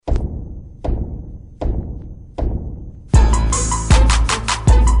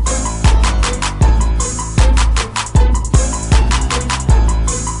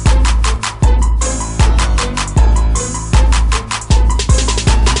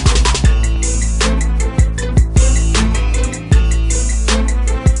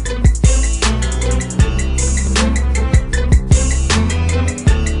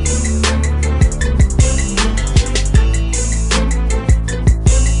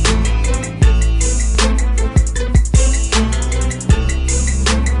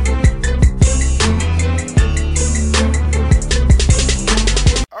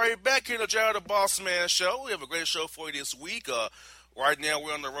Bossman Show. We have a great show for you this week. Right now,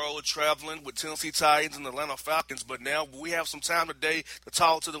 we're on the road traveling with Tennessee Titans and the Atlanta Falcons, but now we have some time today to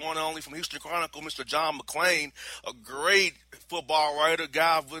talk to the one and only from Houston Chronicle, Mr. John McClain, a great football writer,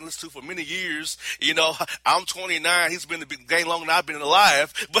 guy I've been listening to for many years. You know, I'm 29. He's been in the game longer than I've been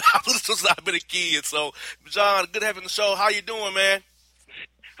alive, but I've listened since I've been a kid. So, John, good having the show. How you doing, man?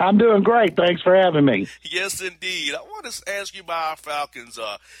 I'm doing great. Thanks for having me. Yes, indeed. I want to ask you about our Falcons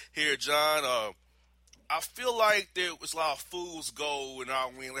here, John. I feel like there was a lot of fool's gold in our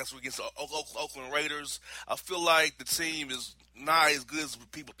win last week against the Oakland Raiders. I feel like the team is not as good as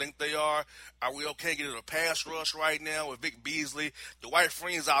people think they are. Are we okay getting a pass rush right now with Vic Beasley? Dwight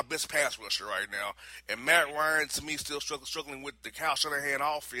Freeney is our best pass rusher right now. And Matt Ryan, to me, still struggling with the Kyle Shanahan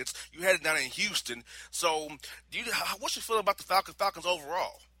offense. You had it down in Houston. So what's your feeling about the Falcons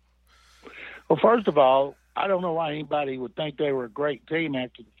overall? Well, first of all, I don't know why anybody would think they were a great team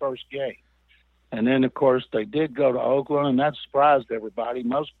after the first game. And then, of course, they did go to Oakland, and that surprised everybody.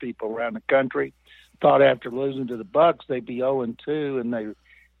 Most people around the country thought after losing to the Bucs they'd be 0-2,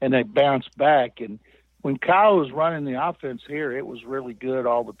 and they bounced back. And when Kyle was running the offense here, it was really good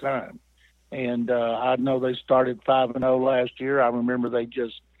all the time. And I know they started 5-0 last year. I remember they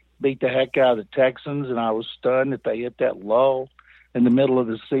just beat the heck out of the Texans, and I was stunned that they hit that lull in the middle of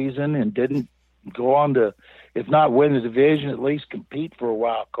the season and didn't go on to, if not win the division, at least compete for a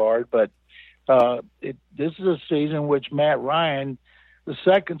wild card. But this is a season which Matt Ryan, the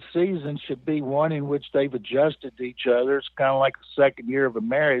second season should be one in which they've adjusted to each other. It's kind of like the second year of a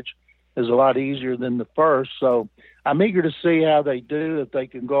marriage is a lot easier than the first. So I'm eager to see how they do, if they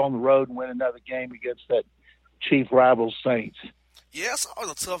can go on the road and win another game against that chief rival Saints. Yeah, it's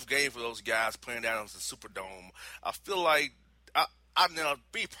always a tough game for those guys playing down in the Superdome. I feel like now,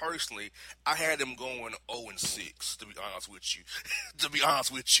 me personally, I had them going 0-6. To be honest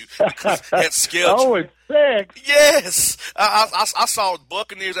with you, because that schedule. 0-6. Yes, I saw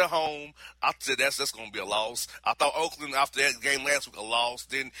Buccaneers at home. I said that's going to be a loss. I thought Oakland after that game last week a loss.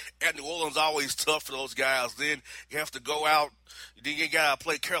 Then at New Orleans always tough for those guys. Then you have to go out. Then you got to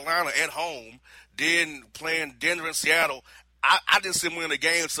play Carolina at home. Then playing Denver and Seattle. I didn't see them win the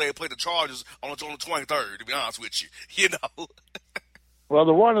game, so they played the Chargers on the 23rd, to be honest with you. You know? Well,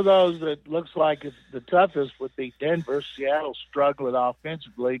 the one of those that looks like it's the toughest would be Denver. Seattle struggling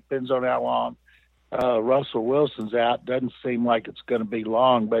offensively. Depends on how long Russell Wilson's out. Doesn't seem like it's going to be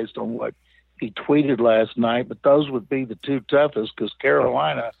long based on what he tweeted last night. But those would be the two toughest because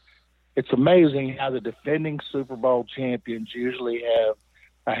Carolina, it's amazing how the defending Super Bowl champions usually have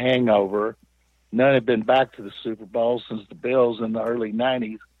a hangover. None have been back to the Super Bowl since the Bills in the early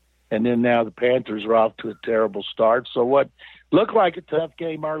 90s. And then now the Panthers are off to a terrible start. So what looked like a tough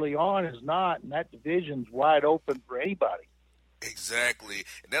game early on is not, and that division's wide open for anybody. Exactly.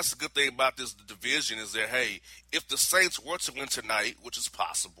 And that's the good thing about this division is that, hey, if the Saints were to win tonight, which is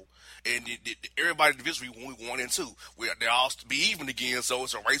possible, and everybody in the division we 1-2, they're all to be even again, so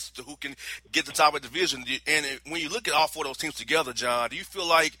it's a race to who can get the top of the division. And when you look at all four of those teams together, John, do you feel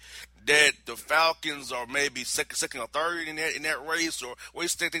like that the Falcons are maybe second or third in that race, or where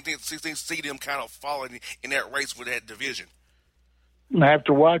do you see them kind of falling in that race with that division?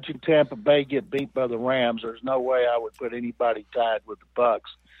 After watching Tampa Bay get beat by the Rams, there's no way I would put anybody tied with the Bucs.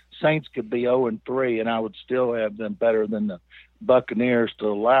 Saints could be 0-3, and I would still have them better than the Buccaneers to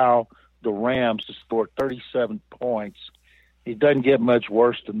allow the Rams to score 37 points. It doesn't get much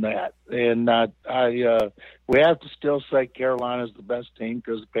worse than that. And we have to still say Carolina's the best team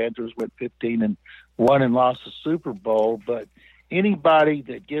because the Panthers went 15-1 and lost the Super Bowl. But anybody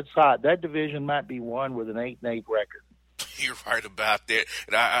that gets hot, that division might be won with an 8-8 record. You're right about that.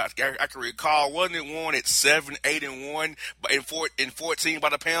 And I can recall, wasn't it won at 7-8-1 in 14 by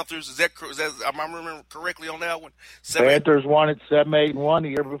the Panthers? Is that am I remembering correctly on that one? Panthers won at 7-8-1 the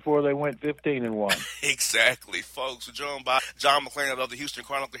year before they went 15-1. Exactly, folks. We're joined by John McClain of the Houston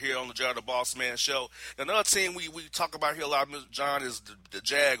Chronicle here on the Bossman Show. Another team we talk about here a lot, John, is the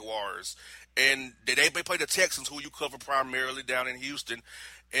Jaguars. And they play the Texans, who you cover primarily down in Houston.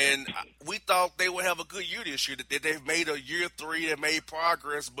 And we thought they would have a good year this year, that they've made a year three, they made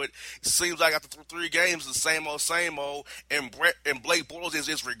progress, but it seems like after three games, the same old, and Blake Bortles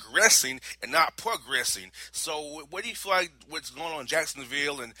is regressing and not progressing. So what do you feel like what's going on in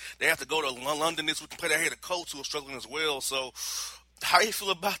Jacksonville, and they have to go to London this week and play their head coach who are struggling as well. So how do you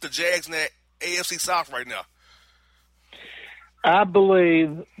feel about the Jags in that AFC South right now? I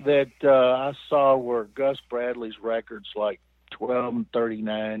believe that I saw where Gus Bradley's record's like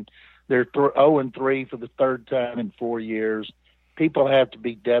 12-39. They're 0-3 for the third time in 4 years. People have to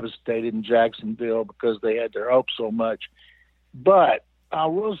be devastated in Jacksonville because they had their hopes so much. But I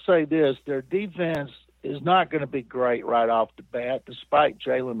will say this: their defense is not going to be great right off the bat, despite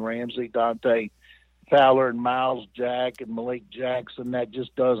Jalen Ramsey, Dante Fowler, and Miles Jack and Malik Jackson. That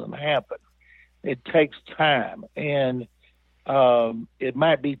just doesn't happen. It takes time, and it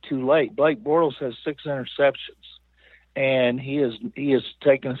might be too late. Blake Bortles has 6 interceptions, and he is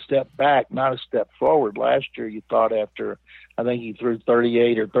taking a step back, not a step forward. Last year, you thought after I think he threw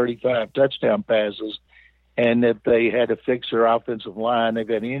 38 or 35 touchdown passes, and that they had to fix their offensive line. They've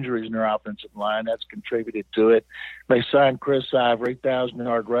had injuries in their offensive line. That's contributed to it. They signed Chris Ivory,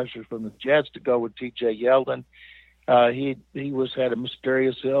 1,000-yard rusher from the Jets, to go with T.J. Yeldon. He had a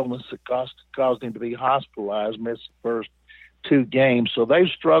mysterious illness that caused him to be hospitalized, missed the first 2 games. So they've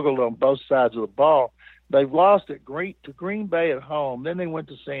struggled on both sides of the ball. They've lost to Green Bay at home. Then they went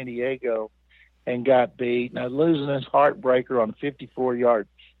to San Diego and got beat. Now losing this heartbreaker on a 54-yard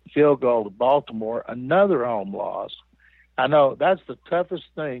field goal to Baltimore, another home loss. I know that's the toughest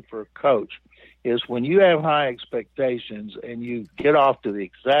thing for a coach is when you have high expectations and you get off to the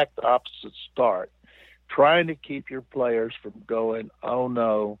exact opposite start, trying to keep your players from going, oh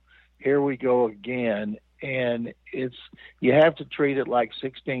no, here we go again. And you have to treat it like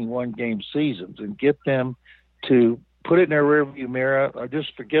 16 one-game seasons and get them to put it in their rearview mirror or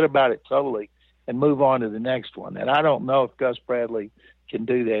just forget about it totally and move on to the next one. And I don't know if Gus Bradley can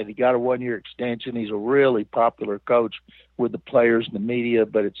do that. He got a 1-year extension. He's a really popular coach with the players and the media,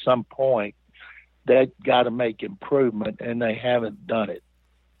 but at some point they've got to make improvement, and they haven't done it.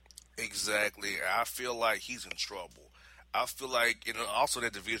 Exactly. I feel like he's in trouble. I feel like, also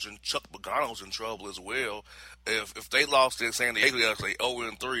that division, Chuck Pagano's in trouble as well. If they lost in San Diego, they'll say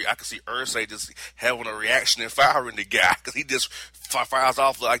 0-3. I could see Irsay just having a reaction and firing the guy because he just fires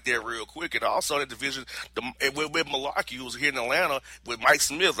off like that real quick. And also that division, with Malarkey, who was here in Atlanta, with Mike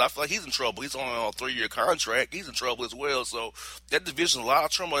Smith, I feel like he's in trouble. He's on a 3-year contract. He's in trouble as well. So that division, a lot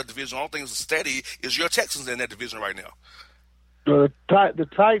of trouble in that division. The only thing that's steady is your Texans in that division right now. The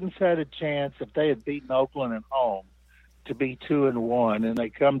Titans had a chance if they had beaten Oakland at home to be 2-1, and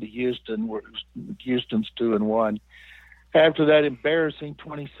they come to Houston, where Houston's 2-1. After that embarrassing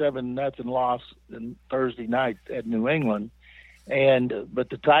 27-0 loss in Thursday night at New England,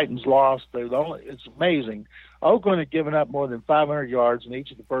 but the Titans lost. It's amazing. Oakland had given up more than 500 yards in each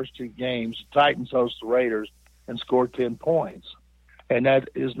of the first 2 games. The Titans host the Raiders and score 10 points, and that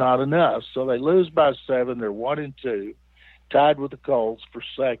is not enough. So they lose by 7. They're 1-2, tied with the Colts for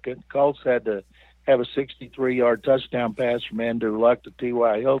second. Colts had to have a 63-yard touchdown pass from Andrew Luck to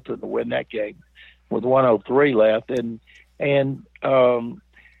T.Y. Hilton to win that game with 1:03 left. And then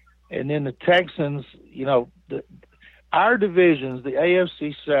the Texans, our divisions, the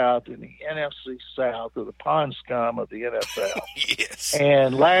AFC South and the NFC South, are the pond scum of the NFL. Yes.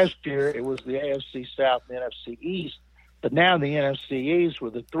 And last year it was the AFC South and the NFC East. But now the NFC East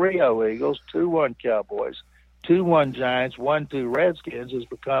with the 3-0 Eagles, 2-1 Cowboys, 2-1 Giants, 1-2 Redskins has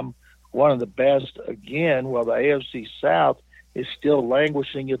become one of the best again, while the AFC South is still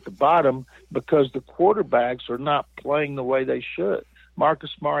languishing at the bottom because the quarterbacks are not playing the way they should.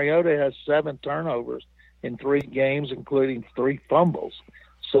 Marcus Mariota has 7 turnovers in 3 games, including 3 fumbles.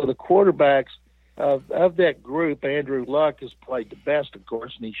 So the quarterbacks of that group, Andrew Luck has played the best, of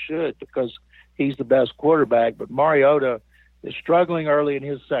course, and he should because he's the best quarterback. But Mariota is struggling early in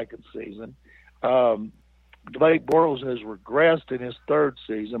his second season. Blake Bortles has regressed in his 3rd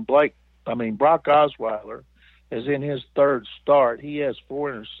season. Brock Osweiler is in his 3rd start. He has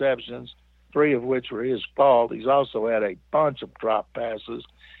 4 interceptions, 3 of which were his fault. He's also had a bunch of drop passes,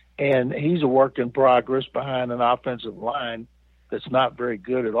 and he's a work in progress behind an offensive line that's not very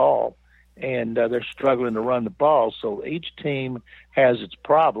good at all, and they're struggling to run the ball. So each team has its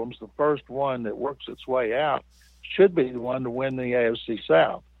problems. The first one that works its way out should be the one to win the AFC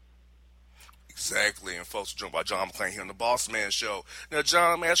South. Exactly, and folks are joined by John McClain here on the Bossman Show. Now,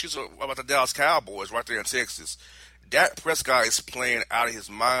 John, let me ask you about the Dallas Cowboys right there in Texas. Dak Prescott is playing out of his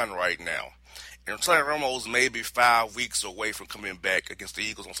mind right now. And Tony Romo's maybe 5 weeks away from coming back against the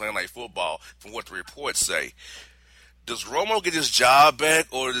Eagles on Sunday Night Football, from what the reports say. Does Romo get his job back,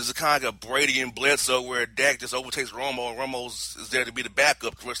 or is it kind of like a Brady and Bledsoe where Dak just overtakes Romo and Romo's is there to be the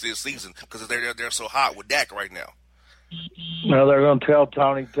backup the rest of the season because they're so hot with Dak right now? Well, they're going to tell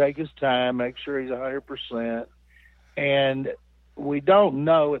Tony to take his time, make sure he's 100%. And we don't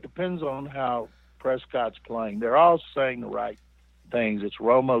know. It depends on how Prescott's playing. They're all saying the right things. It's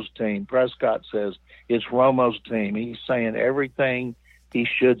Romo's team. Prescott says it's Romo's team. He's saying everything he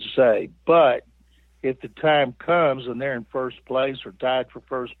should say. But if the time comes and they're in first place or tied for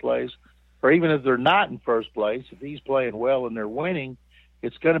first place, or even if they're not in first place, if he's playing well and they're winning,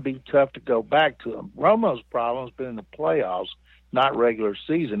 it's going to be tough to go back to him. Romo's problem has been in the playoffs not regular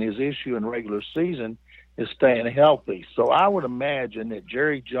season. His issue in regular season is staying healthy. So I would imagine that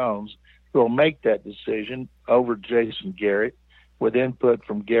Jerry Jones will make that decision over Jason Garrett with input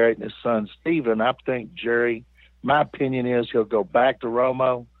from Garrett and his son Steven. I think Jerry, my opinion is he'll go back to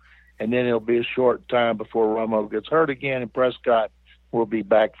Romo, and then it'll be a short time before Romo gets hurt again, and Prescott will be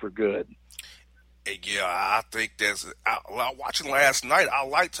back for good. Yeah, I think watching last night, I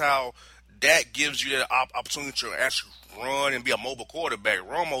liked how Dak gives you that opportunity to actually run and be a mobile quarterback.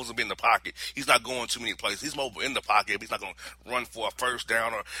 Romo's will be in the pocket. He's not going too many places. He's mobile in the pocket, but he's not going to run for a first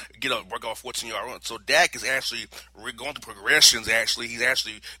down or work off 14-yard run. So Dak is actually going through progressions. Actually, he's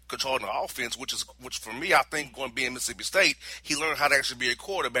actually controlling the offense, which for me, I think going to be in Mississippi State, he learned how to actually be a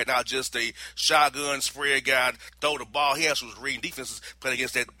quarterback, not just a shotgun spread guy, throw the ball. He actually was reading defenses, playing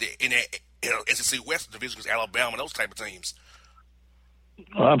against that SEC West division against Alabama, those type of teams.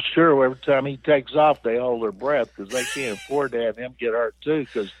 Well, I'm sure every time he takes off, they hold their breath because they can't afford to have him get hurt too.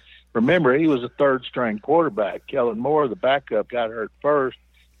 Because remember, he was a third-string quarterback. Kellen Moore, the backup, got hurt first,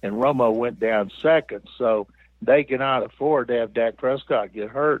 and Romo went down second. So they cannot afford to have Dak Prescott get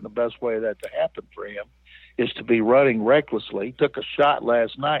hurt, and the best way that to happen for him is to be running recklessly. He took a shot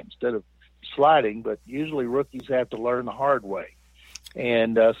last night instead of sliding, but usually rookies have to learn the hard way.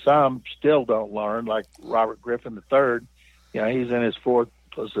 And some still don't learn, like Robert Griffin III. You know, he's in his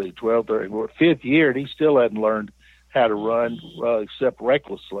fifth year, and he still hasn't learned how to run except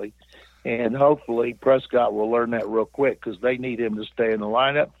recklessly. And hopefully Prescott will learn that real quick because they need him to stay in the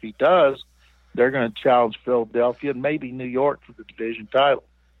lineup. If he does, they're going to challenge Philadelphia and maybe New York for the division title.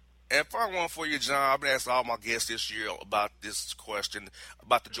 And final one for you, John. I've been asking all my guests this year about this question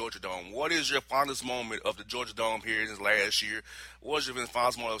about the Georgia Dome. What is your fondest moment of the Georgia Dome here in this last year? What is your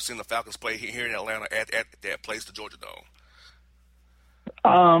fondest moment of seeing the Falcons play here in Atlanta at that place, the Georgia Dome?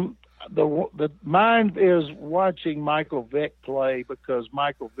 Mine is watching Michael Vick play because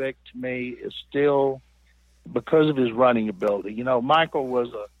Michael Vick to me is still, because of his running ability. You know, Michael was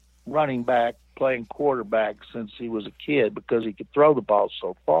a running back playing quarterback since he was a kid because he could throw the ball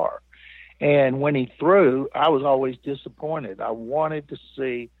so far. And when he threw, I was always disappointed. I wanted to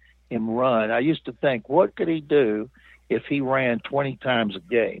see him run. I used to think, what could he do if he ran 20 times a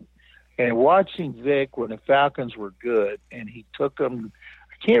game? And watching Vic when the Falcons were good, and he took them,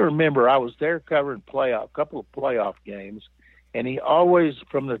 I can't remember, I was there covering a couple of playoff games, and he always,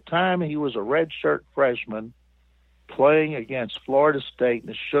 from the time he was a redshirt freshman, playing against Florida State in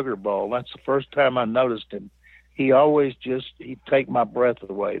the Sugar Bowl, that's the first time I noticed him, he'd take my breath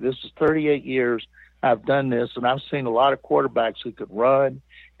away. This is 38 years I've done this, and I've seen a lot of quarterbacks who could run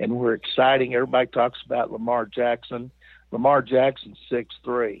and were exciting. Everybody talks about Lamar Jackson. Lamar Jackson's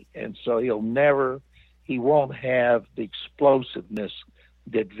 6'3", and so he won't have the explosiveness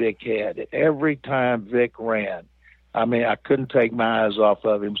that Vic had. Every time Vic ran, I mean, I couldn't take my eyes off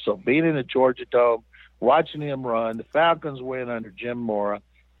of him. So being in the Georgia Dome, watching him run, the Falcons win under Jim Mora,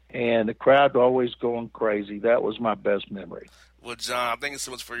 and the crowd always going crazy. That was my best memory. Well, John, thank you so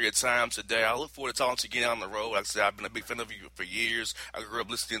much for your time today. I look forward to talking to you again on the road. Like I said, I've been a big fan of you for years. I grew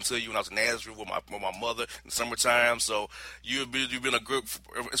up listening to you when I was in Nashville with my mother in summertime. So you've been a good,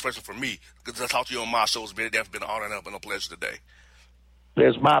 especially for me, because I talk to you on my shows. It's been an honor and a pleasure today.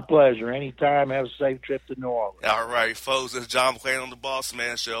 It's my pleasure. Anytime. Have a safe trip to New Orleans. All right, folks. This is John McClain on the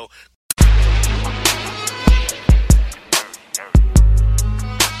Bossman Show.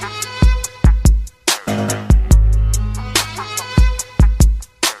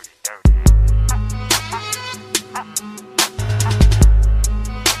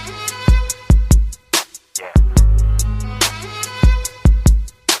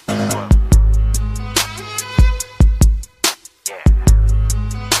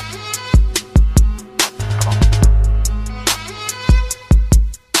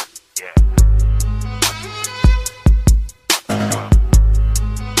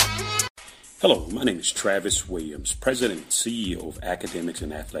 Hello, my name is Travis Williams, President and CEO of Academics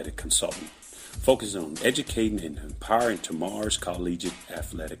and Athletic Consulting, focusing on educating and empowering tomorrow's collegiate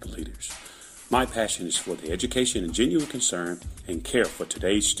athletic leaders. My passion is for the education and genuine concern and care for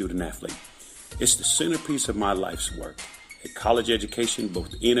today's student athlete. It's the centerpiece of my life's work. A college education,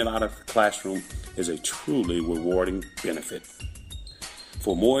 both in and out of the classroom, is a truly rewarding benefit.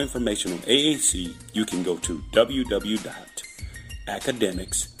 For more information on AAC, you can go to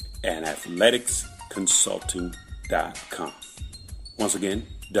www.academicsandathleticsconsulting.com. Once again,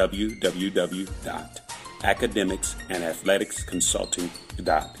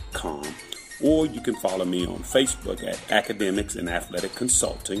 www.academicsandathleticsconsulting.com. Or you can follow me on Facebook at Academics and Athletic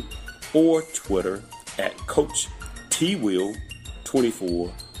Consulting, or Twitter at Coach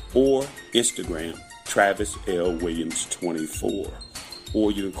TWill24, or Instagram Travis L. Williams 24.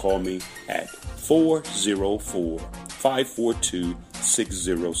 Or you can call me at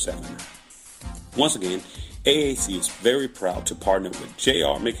 404-542-6079. Once again, AAC is very proud to partner with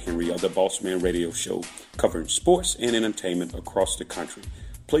J.R. McHenry of the Bossman Radio Show, covering sports and entertainment across the country.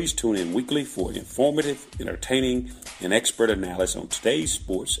 Please tune in weekly for informative, entertaining, and expert analysis on today's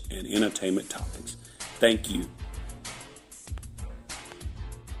sports and entertainment topics. Thank you.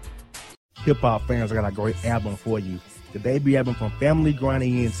 Hip-hop fans, I got a great album for you. The debut album from Family Grind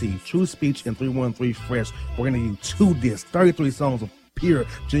ENT, True Speech and 313 Fresh. We're going to give you 2 discs, 33 songs of pure,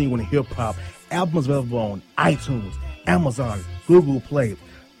 genuine hip-hop. Album is available on iTunes, Amazon, Google Play,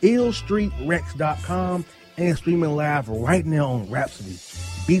 illstreetrex.com, and streaming live right now on Rhapsody,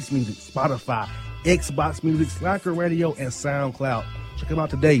 Beats Music, Spotify, Xbox Music, Slacker Radio, and SoundCloud. Check them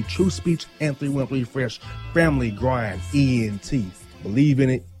out today. True Speech and 313 Fresh. Family Grind ENT. Believe in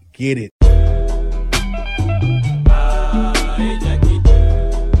it. Get it.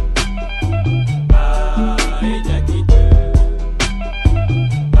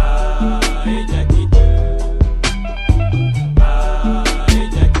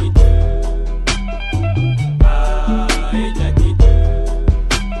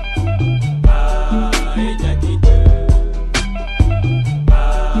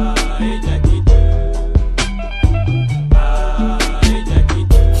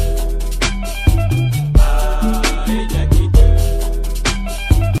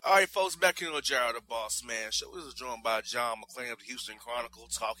 Folks, back in the Jared the Bossman Show. This is joined by John McClain of the Houston Chronicle,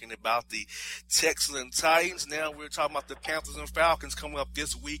 talking about the Texans and Titans. Now we're talking about the Panthers and Falcons coming up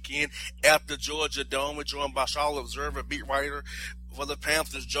this weekend at the Georgia Dome. We're joined by Charlotte Observer beat writer for the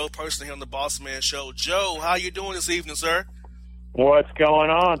Panthers, Joe Person, here on the Bossman Show. Joe, how you doing this evening, sir? What's going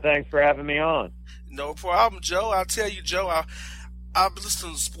on? Thanks for having me on. No problem, Joe. I'll tell you, Joe, I've been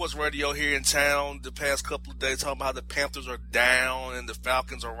listening to sports radio here in town the past couple of days, talking about how the Panthers are down and the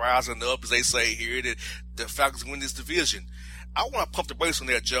Falcons are rising up, as they say here, that the Falcons win this division. I want to pump the brakes on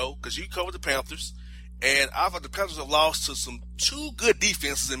that, Joe, because you covered the Panthers, and I thought the Panthers have lost to some 2 good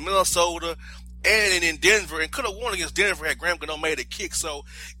defenses in Minnesota and in Denver, and could have won against Denver had Graham Gano made a kick. So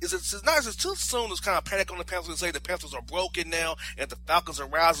it's too soon to kind of panic on the Panthers and say the Panthers are broken now and the Falcons are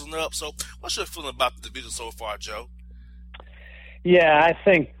rising up. So what's your feeling about the division so far, Joe? Yeah, I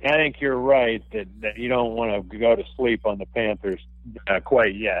think you're right that you don't want to go to sleep on the Panthers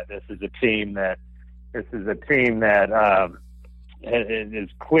quite yet. This is a team that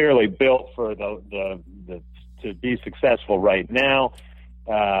is clearly built for the to be successful right now.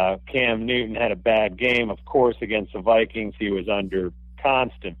 Cam Newton had a bad game, of course, against the Vikings. He was under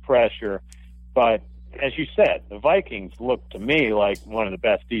constant pressure, but as you said, the Vikings look to me like one of the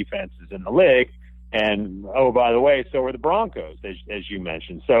best defenses in the league. And, oh, by the way, so are the Broncos, as you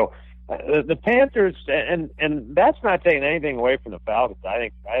mentioned. So the Panthers, and that's not taking anything away from the Falcons. I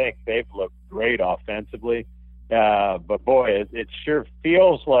think they've looked great offensively. But, boy, it sure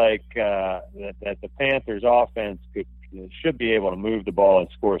feels like that the Panthers' offense should be able to move the ball and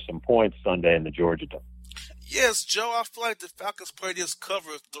score some points Sunday in the Georgia Dome. Yes, Joe, I feel like the Falcons played this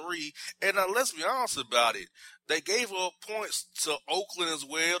cover 3, and let's be honest about it. They gave up points to Oakland as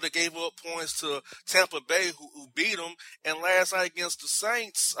well. They gave up points to Tampa Bay, who beat them. And last night against the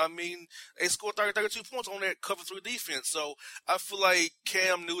Saints, I mean, they scored 32 points on that cover 3 defense. So I feel like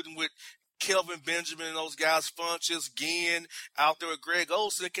Cam Newton with Kelvin Benjamin and those guys, Funches, Ginn, out there with Greg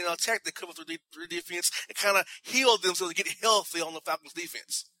Olsen, can attack the cover 3 defense and kind of heal themselves and get healthy on the Falcons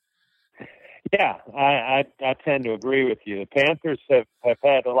defense. Yeah, I tend to agree with you. The Panthers have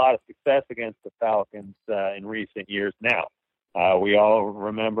had a lot of success against the Falcons in recent years now. We all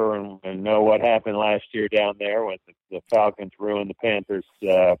remember and know what happened last year down there when the Falcons ruined the Panthers'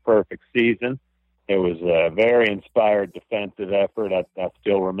 perfect season. It was a very inspired defensive effort. I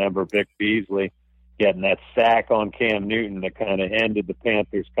still remember Vic Beasley getting that sack on Cam Newton that kind of ended the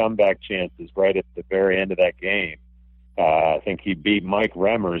Panthers' comeback chances right at the very end of that game. I think he beat Mike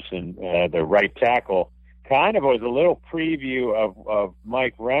Remmers, and the right tackle kind of was a little preview of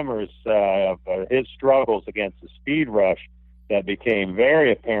Mike Remmers, of his struggles against the speed rush that became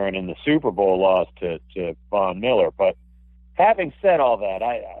very apparent in the Super Bowl loss to Von Miller. But having said all that,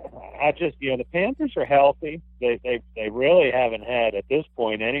 I just, the Panthers are healthy. They really haven't had at this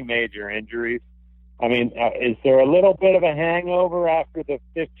point any major injuries. I mean, is there a little bit of a hangover after the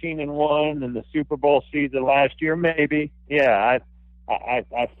 15-1 and the Super Bowl season last year? Maybe. Yeah,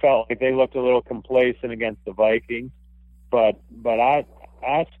 I felt like they looked a little complacent against the Vikings, but I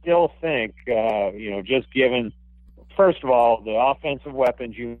still think just given, first of all, the offensive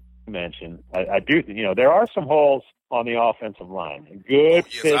weapons you mentioned, I do, there are some holes on the offensive line. Good,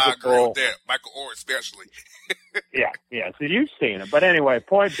 yes, physical. I agree with that. Michael Orr especially. Yeah. So you've seen it. But anyway,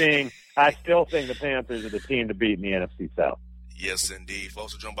 point being, I still think the Panthers are the team to beat in the NFC South. Yes, indeed.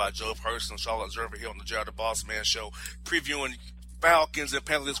 Folks are joined by Joe Person, Charlotte Observer here on the Jared the Bossman Show, previewing Falcons and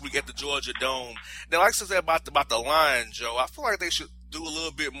Panthers this week at the Georgia Dome. Now, like I said about the line, Joe, I feel like they should do a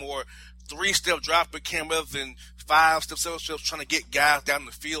little bit more 3-step drop at Cam rather than 5-step, 7-step, trying to get guys down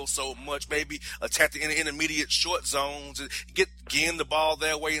the field so much. Maybe attack the intermediate short zones and get Ginn the ball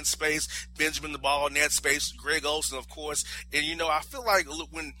that way in space, Benjamin the ball in that space, Greg Olsen, of course. And, I feel like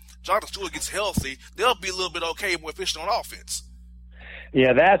when Jonathan Stewart gets healthy, they'll be a little bit okay, more efficient on offense.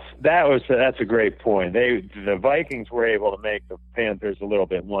 Yeah, that's a great point. The Vikings were able to make the Panthers a little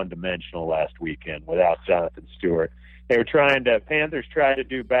bit one-dimensional last weekend without Jonathan Stewart. Panthers tried to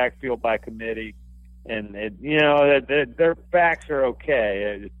do backfield by committee, and their backs are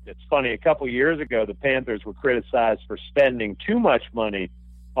okay. It's funny. A couple years ago, the Panthers were criticized for spending too much money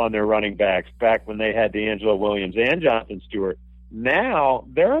on their running backs back when they had D'Angelo Williams and Jonathan Stewart. Now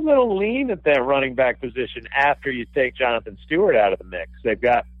they're a little lean at that running back position after you take Jonathan Stewart out of the mix. They've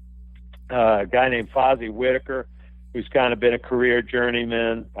got a guy named Fozzie Whitaker, who's kind of been a career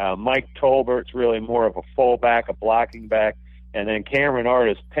journeyman. Mike Tolbert's really more of a fullback, a blocking back. And then Cameron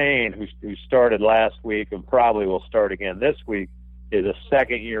Artis-Payne, who started last week and probably will start again this week, is a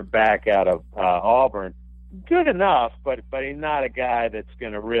second-year back out of Auburn. Good enough, but he's not a guy that's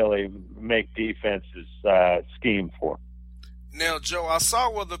going to really make defenses scheme for. Now, Joe, I saw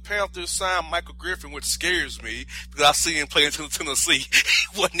where the Panthers signed Michael Griffin, which scares me because I see him play in Tennessee.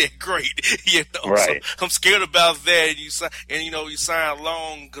 He wasn't that great, Right. So I'm scared about that. And you signed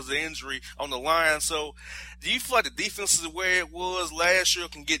Long because of injury on the line. So, do you feel like the defense is where it was last year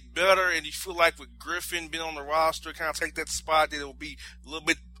can get better? And you feel like with Griffin being on the roster, kind of take that spot, that it will be a little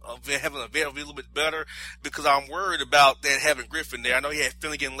bit having a vet will be a little bit better? Because I'm worried about that having Griffin there. I know he had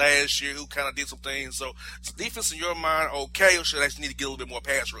Finnegan last year who kind of did some things. So defense in your mind okay, or should I actually need to get a little bit more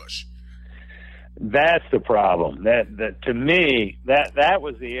pass rush? That's the problem. That to me, that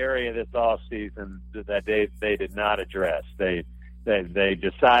was the area this offseason that they did not address. They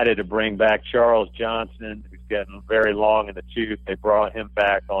decided to bring back Charles Johnson, who's getting very long in the tooth. They brought him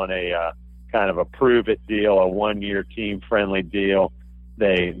back on a kind of a prove-it deal, a one-year team-friendly deal.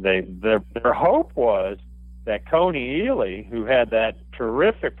 Their hope was that Coney Ealy, who had that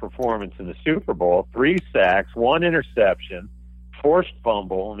terrific performance in the Super Bowl, 3 sacks, 1 interception, forced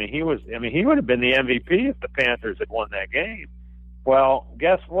fumble. He would have been the MVP if the Panthers had won that game. Well,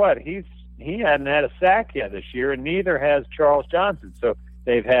 guess what? He hadn't had a sack yet this year, and neither has Charles Johnson. So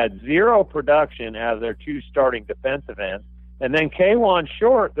they've had 0 production out of their 2 starting defensive ends. And then K'Wan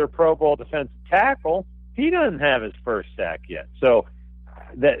Short, their Pro Bowl defensive tackle, he doesn't have his first sack yet. So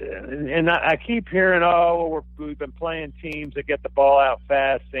I keep hearing, we've been playing teams that get the ball out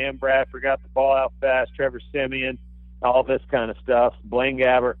fast. Sam Bradford got the ball out fast. Trevor Siemian, all this kind of stuff. Blaine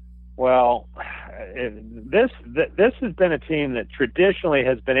Gabbert. Well, this has been a team that traditionally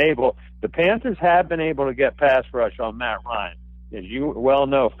has been able. The Panthers have been able to get pass rush on Matt Ryan. As you well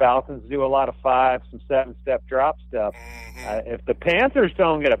know, Falcons do a lot of 5, some 7-step drop stuff. If the Panthers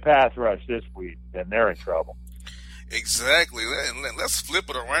don't get a pass rush this week, then they're in trouble. Exactly. Let's flip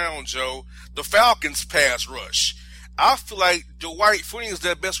it around, Joe. The Falcons pass rush. I feel like Dwight Freeney is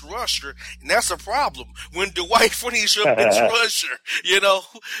their best rusher, and that's a problem. When Dwight Freeney is your best rusher,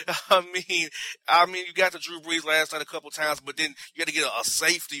 I mean, you got the Drew Brees last night a couple times, but then you got to get a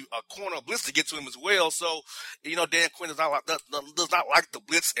safety, a corner blitz to get to him as well. So, Dan Quinn does not like the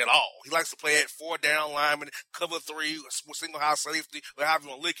blitz at all. He likes to play at 4 down linemen, cover 3, single high safety, or however you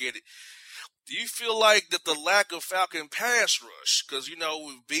want to look at it. Do you feel like that the lack of Falcon pass rush, because,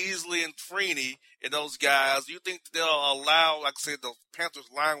 with Beasley and Freeney and those guys, do you think they'll allow, like I said, the Panthers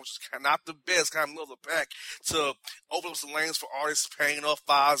line, which is not the best, kind of middle of the pack, to open up some lanes for Artis-Payne or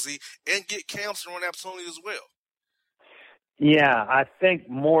Fozzie and get Cam to run opportunity as well? Yeah, I think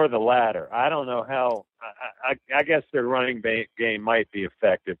more the latter. I don't know how. I guess their running game might be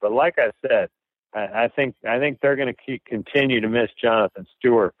effective, but like I said, I think they're going to continue to miss Jonathan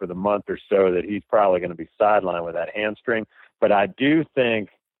Stewart for the month or so that he's probably going to be sidelined with that hamstring. But I do think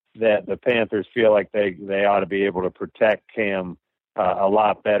that the Panthers feel like they ought to be able to protect Cam a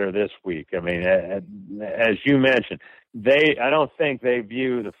lot better this week. I mean, as you mentioned, I don't think they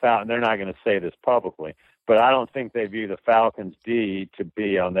view the Falcons. They're not going to say this publicly, but I don't think they view the Falcons D to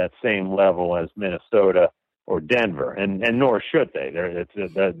be on that same level as Minnesota or Denver, and nor should they.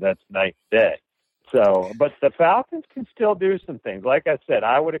 That's night and day. So, but the Falcons can still do some things. Like I said,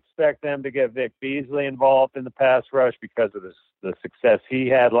 I would expect them to get Vic Beasley involved in the pass rush because of the success he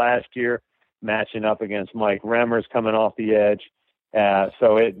had last year, matching up against Mike Remmers coming off the edge.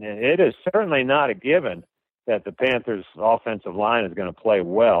 So it is certainly not a given that the Panthers' offensive line is going to play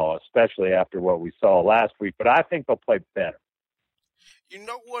well, especially after what we saw last week. But I think they'll play better. You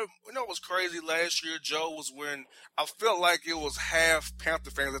know what? You know what was crazy last year, Joe, was when I felt like it was half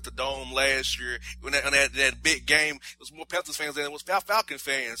Panther fans at the Dome last year. When that big game, it was more Panthers fans than it was Falcon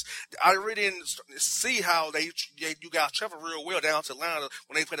fans. I really didn't see how you got Trevor real well down to Atlanta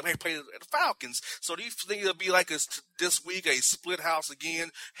when they played the Falcons. So do you think it'll be like this week, a split house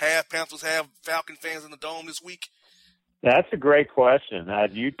again, half Panthers, half Falcon fans in the Dome this week? That's a great question.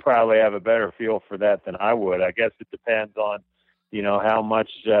 You'd probably have a better feel for that than I would. I guess it depends on how much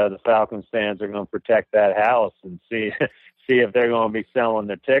the Falcons fans are going to protect that house and see if they're going to be selling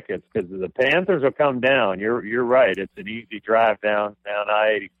their tickets, because the Panthers will come down. You're right. It's an easy drive down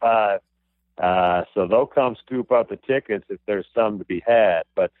I-85. So they'll come scoop up the tickets if there's some to be had.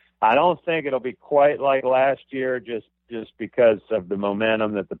 But I don't think it'll be quite like last year just because of the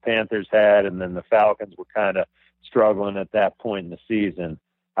momentum that the Panthers had, and then the Falcons were kind of struggling at that point in the season.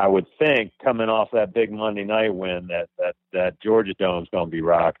 I would think, coming off that big Monday night win, that Georgia Dome's going to be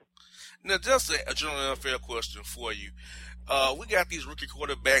rocking. Now, just a general NFL question for you. We got these rookie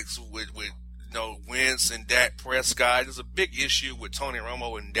quarterbacks with Wentz and Dak Prescott. There's a big issue with Tony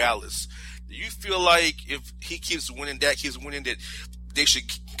Romo in Dallas. Do you feel like if he keeps winning, Dak keeps winning, that they should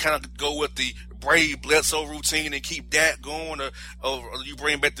kind of go with the Brady Bledsoe routine and keep Dak going, or you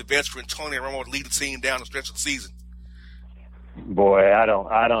bring back the veteran Tony Romo to lead the team down the stretch of the season? Boy, I'd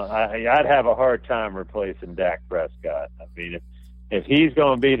have a hard time replacing Dak Prescott. I mean, if he's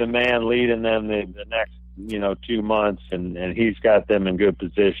going to be the man leading them the next, 2 months, and he's got them in good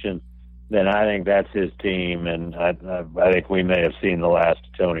position, then I think that's his team. And I think we may have seen the last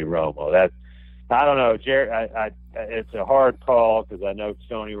of Tony Romo. I don't know, Jared. It's a hard call because I know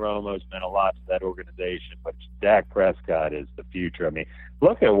Tony Romo's meant a lot to that organization, but Dak Prescott is the future. I mean,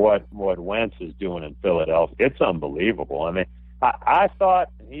 look at what Wentz is doing in Philadelphia. It's unbelievable. I mean, I thought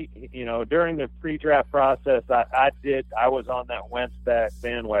during the pre-draft process, I was on that Wentz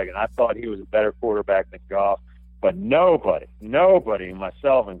bandwagon. I thought he was a better quarterback than Goff, but nobody,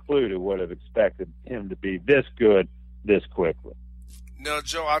 myself included, would have expected him to be this good this quickly. Now,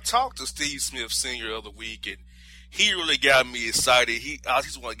 Joe, I talked to Steve Smith Sr. the other week, and he really got me excited.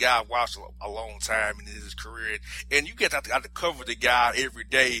 He's one guy I watched a long time in his career, and you get to cover the guy every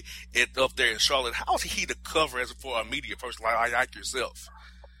day up there in Charlotte. How is he to cover as for a media person like yourself?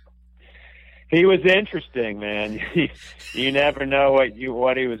 He was interesting, man. You never know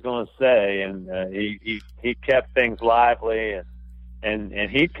what he was going to say, and he kept things lively, and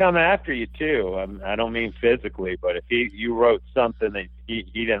he'd come after you too. I don't mean physically, but if you wrote something that he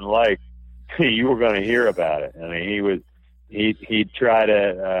didn't like, you were going to hear about it. I mean, he'd try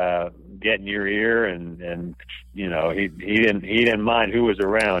to get in your ear, and he didn't mind who was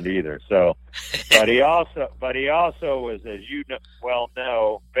around either. So, but he also was, as you well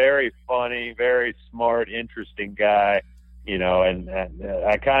know, very funny, very smart, interesting guy. And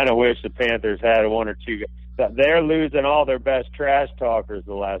I kind of wish the Panthers had one or two. They're losing all their best trash talkers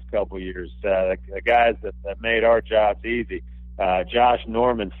the last couple of years. The guys that made our jobs easy. Josh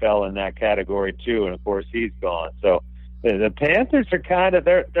Norman fell in that category too, and of course he's gone. So the Panthers are kind of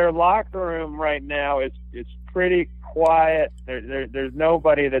their locker room right now is pretty quiet. There's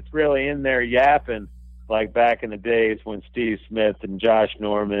nobody that's really in there yapping like back in the days when Steve Smith and Josh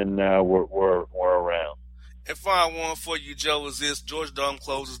Norman were around. And final one for you, Joe, is this: Georgia Dome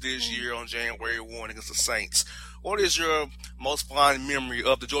closes this year on January 1 against the Saints. What is your most fond memory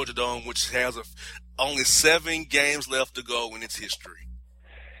of the Georgia Dome, which has only 7 games left to go in its history?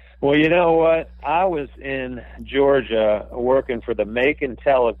 Well, you know what? I was in Georgia working for the Macon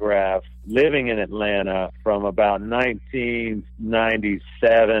Telegraph, living in Atlanta from about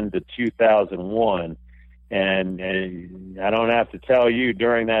 1997 to 2001. And I don't have to tell you,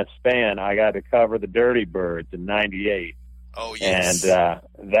 during that span, I got to cover the Dirty Birds in 98. Oh, yes. And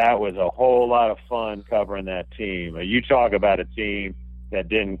that was a whole lot of fun covering that team. You talk about a team that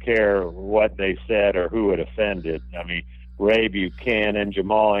didn't care what they said or who it offended. I mean, Ray Buchanan,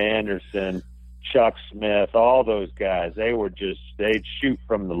 Jamal Anderson, Chuck Smith, all those guys, they'd shoot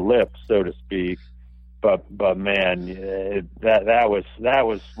from the lips, so to speak. But man, that was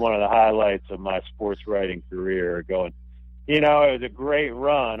one of the highlights of my sports writing career. It was a great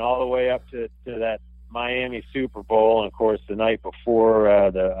run all the way up to that Miami Super Bowl, and of course the night before,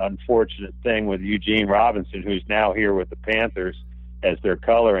 the unfortunate thing with Eugene Robinson, who's now here with the Panthers as their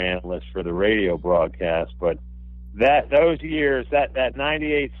color analyst for the radio broadcast. But those years, that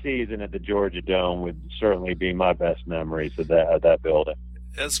 98 season at the Georgia Dome would certainly be my best memories of that building.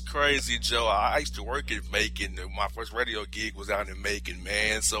 That's crazy, Joe. I used to work in Macon. My first radio gig was out in Macon,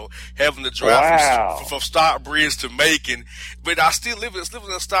 man. So having to drive from Stockbridge to Macon, but I still live in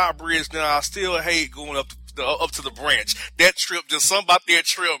Stockbridge now. I still hate going up to the branch. That trip, just something about that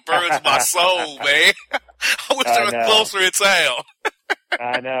trip burns my soul, man. I wish I was closer in town.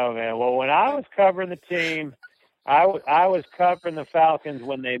 I know, man. Well, when I was covering the team, I was covering the Falcons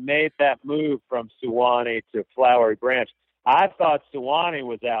when they made that move from Sewanee to Flowery Branch. I thought Sewanee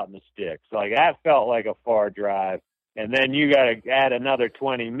was out in the sticks. Like, that felt like a far drive. And then you got to add another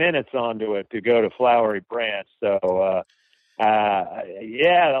 20 minutes onto it to go to Flowery Branch. So,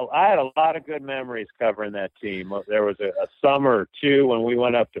 yeah, I had a lot of good memories covering that team. There was a summer or two when we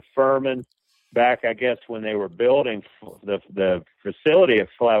went up to Furman back, I guess, when they were building the facility at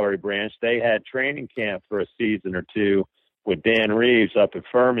Flowery Branch. They had training camp for a season or two with Dan Reeves up at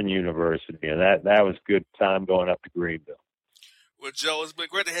Furman University, and that was a good time going up to Greenville. Well, Joe, it's been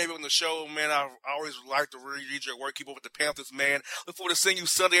great to have you on the show, man. I always like to read your work, keep up with the Panthers, man. Look forward to seeing you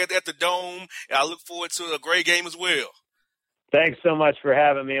Sunday at the Dome, and I look forward to a great game as well. Thanks so much for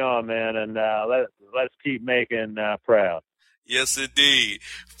having me on, man, and let's keep making proud. Yes, indeed.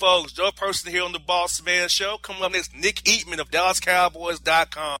 Folks, Joe Person here on the Bossman Show. Coming up next, Nick Eatman of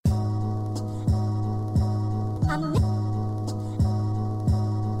DallasCowboys.com.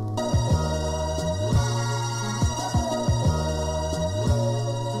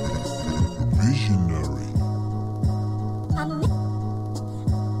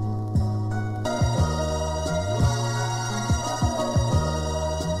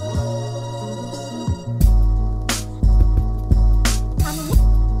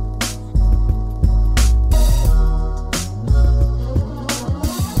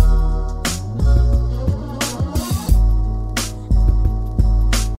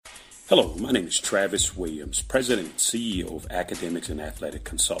 Hello, my name is Travis Williams, President and CEO of Academics and Athletic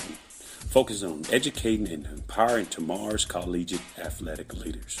Consulting, focusing on educating and empowering tomorrow's collegiate athletic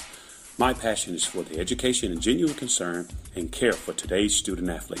leaders. My passion is for the education and genuine concern and care for today's student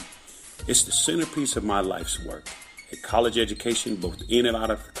athlete. It's the centerpiece of my life's work. A college education, both in and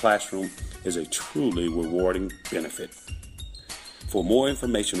out of the classroom, is a truly rewarding benefit. For more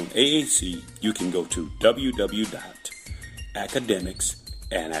information on AAC, you can go to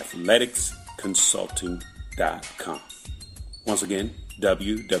www.academicsandathleticsconsulting.com. Once again,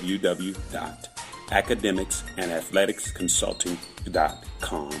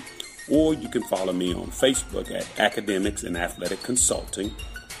 www.academicsandathleticsconsulting.com. Or you can follow me on Facebook at Academics and Athletic Consulting,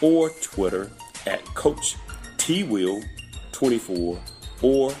 or Twitter at Coach TWill24,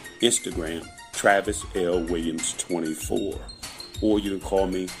 or Instagram Travis L. Williams 24. Or you can call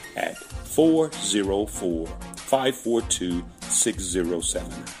me at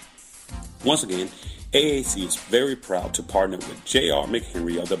 404-542-6079. Once again, AAC is very proud to partner with J.R.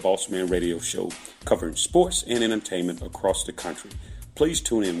 McHenry of the Bossman Radio Show, covering sports and entertainment across the country. Please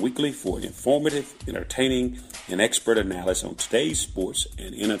tune in weekly for informative, entertaining, and expert analysis on today's sports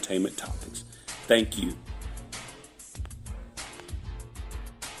and entertainment topics. Thank you.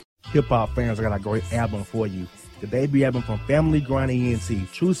 Hip-hop fans, I got a great album for you. The debut album from Family Grind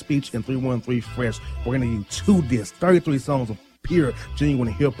ENT, True Speech and 313 Fresh. We're going to give you 2 discs, 33 songs of pure, genuine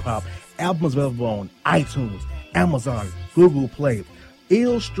hip-hop. Albums available on iTunes, Amazon, Google Play,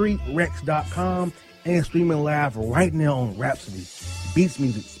 illstreetrex.com, and streaming live right now on Rhapsody, Beats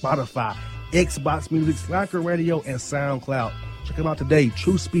Music, Spotify, Xbox Music, Slacker Radio, and SoundCloud. Check them out today.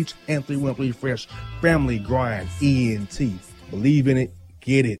 True Speech and 313 Fresh. Family Grind ENT. Believe in it.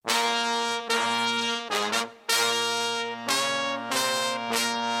 Get it.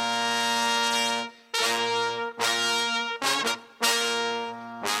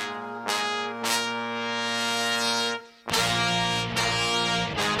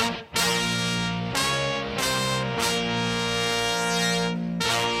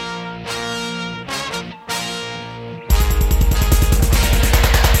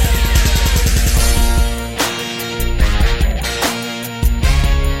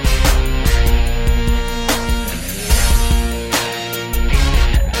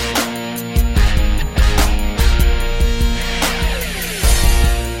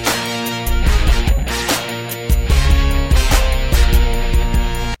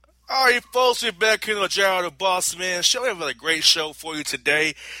 We're back here on the J.R. the Bossman Show. We have a great show for you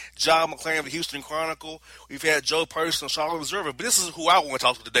today. John McClain of the Houston Chronicle. We've had Joe Person of Charlotte Observer. But this is who I want to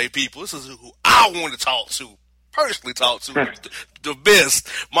talk to today, people. This is who I want to talk to. personally talk to the best,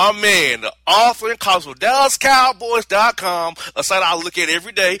 my man, the author and coach of DallasCowboys.com, a site I look at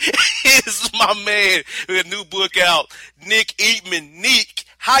every day. Is my man with a new book out, Nick Eatman. Nick,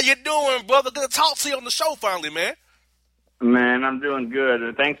 how you doing, brother? Good to talk to you on the show finally, man. Man, I'm doing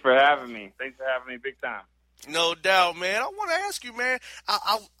good. Thanks for having me. Thanks for having me big time. No doubt, man. I want to ask you, man.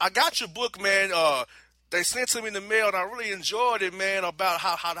 I got your book, man. They sent it to me in the mail, and I really enjoyed it, man, about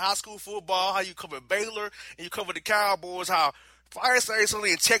how the high school football, how you cover Baylor, and you cover the Cowboys, how Fire State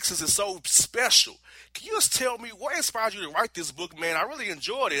in Texas is so special. Can you just tell me what inspired you to write this book, man? I really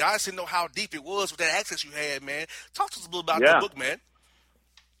enjoyed it. I just didn't know how deep it was with that access you had, man. Talk to us a little about the book, man.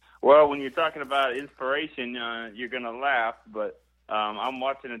 Well, when you're talking about inspiration, you're going to laugh, but I'm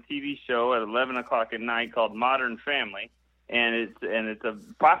watching a TV show at 11 o'clock at night called Modern Family, and it's a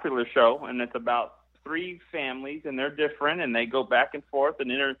popular show, and it's about 3 families, and they're different, and they go back and forth and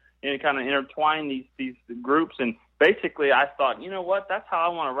kind of intertwine these groups. And basically, I thought, you know what? That's how I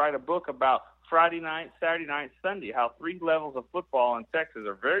want to write a book about Friday night, Saturday night, Sunday. How 3 levels of football in Texas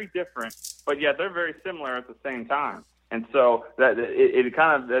are very different, but yet they're very similar at the same time. And so that it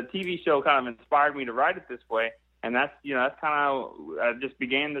kind of the TV show kind of inspired me to write it this way, and that's kind of how just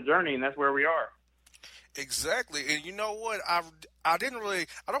began the journey, and that's where we are. Exactly, and you know what? I don't really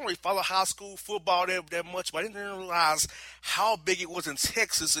follow high school football that much, but I didn't realize how big it was in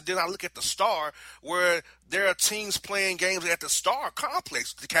Texas. And then I look at the Star, where there are teams playing games at the Star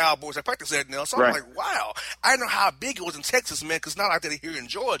complex. The Cowboys, I practice at now, so right. I'm like, wow, I didn't know how big it was in Texas, man, because it's not like that here in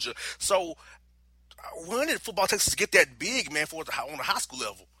Georgia. So when did football Texas get that big, man, on the high school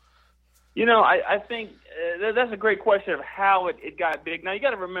level? You know, I think that's a great question of how it got big. Now, you got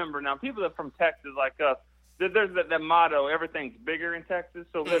to remember, now, people that are from Texas like us, there's that motto, everything's bigger in Texas,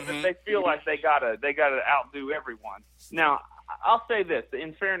 so they feel like they gotta outdo everyone. Now, I'll say this,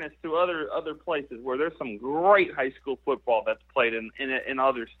 in fairness to other places where there's some great high school football that's played in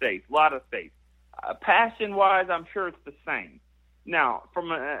other states, a lot of states. Passion-wise, I'm sure it's the same. Now,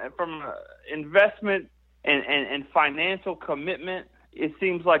 from investment and financial commitment, it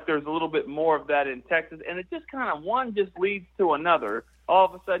seems like there's a little bit more of that in Texas, and it just kind of one just leads to another. All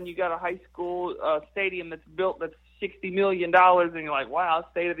of a sudden, you got a high school stadium that's built that's $60 million, and you're like, wow,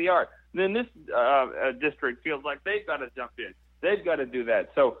 state of the art. Then this district feels like they've got to jump in. They've got to do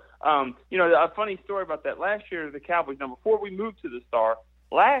that. So, a funny story about that. Last year, the Cowboys, now before we moved to the Star,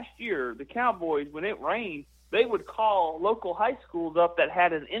 last year, the Cowboys, when it rained, they would call local high schools up that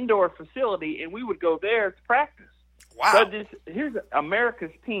had an indoor facility, and we would go there to practice. Wow. So here's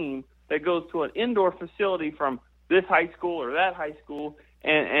America's team that goes to an indoor facility from this high school or that high school,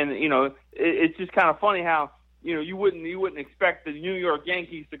 and it's just kind of funny how you wouldn't expect the New York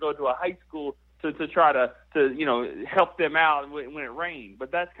Yankees to go to a high school to try to help them out when it rained.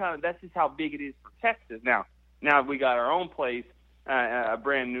 But that's just how big it is for Texas. Now we got our own place, a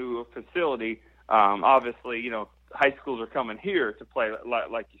brand new facility. Obviously, high schools are coming here to play,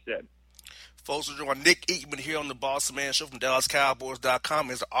 like you said. Folks, we're doing Nick Eatman here on the Bossman Show from DallasCowboys.com.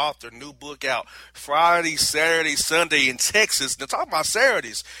 His author, new book out Friday, Saturday, Sunday in Texas. Now, talking about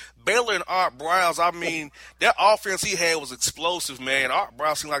Saturdays, Baylor and Art Browse, I mean, that offense he had was explosive, man. Art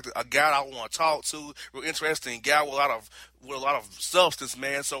Browse seemed like a guy I want to talk to, real interesting guy with a lot of substance,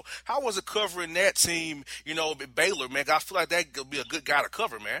 man. So how was it covering that team, Baylor, man? I feel like that could be a good guy to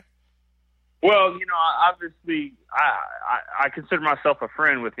cover, man. Well, obviously, I consider myself a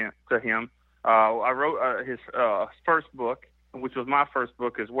friend to him. I wrote his first book, which was my first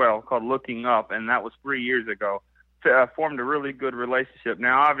book as well, called Looking Up, and that was 3 years ago. Formed a really good relationship.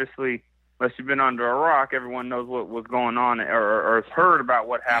 Now, obviously, unless you've been under a rock, everyone knows what was going on or has heard about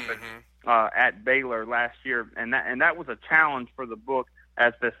what happened at Baylor last year, and that was a challenge for the book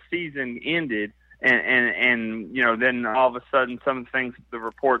as the season ended, and then all of a sudden some things, the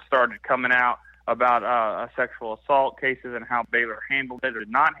reports started coming out about sexual assault cases and how Baylor handled it or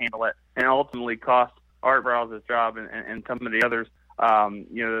did not handle it, and ultimately cost Art Browse's job and some of the others,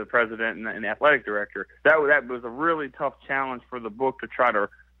 the president and the athletic director. That was a really tough challenge for the book to try to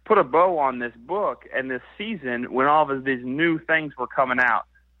put a bow on this book and this season when all of these new things were coming out.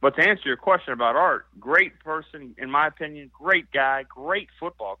 But to answer your question about Art, great person, in my opinion, great guy, great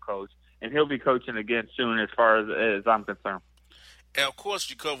football coach, and he'll be coaching again soon as far as I'm concerned. And, of course,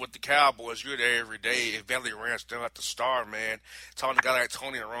 you cover with the Cowboys. You're there every day at Valley Ranch down at the Star, man. Talking to a guy like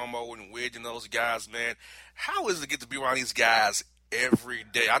Tony Romo and Wedge and those guys, man. How is it to get to be around these guys every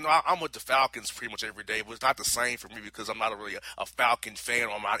day? I know I'm with the Falcons pretty much every day, but it's not the same for me because I'm not really a Falcon fan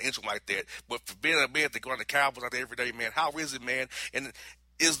or I'm not into like that. But for being at the Cowboys out there every day, man, how is it, man? And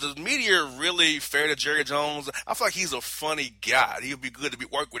is the media really fair to Jerry Jones? I feel like he's a funny guy. He'll be good to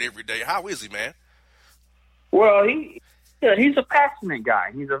work with every day. How is he, man? Well, he's a passionate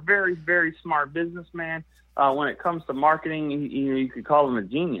guy. He's a very, very smart businessman. When it comes to marketing, you could call him a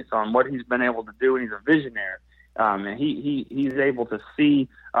genius on what he's been able to do, and he's a visionary. And he's able to see.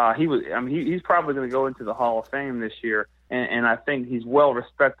 He's probably going to go into the Hall of Fame this year, and I think he's well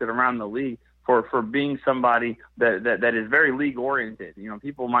respected around the league for being somebody that is very league oriented.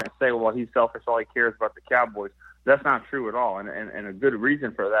 People might say, well, he's selfish, all he cares about the Cowboys. That's not true at all, and a good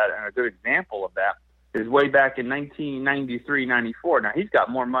reason for that, and a good example of that is way back in 1993-94. Now he's got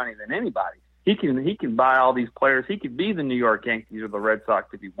more money than anybody. He can buy all these players. He could be the New York Yankees or the Red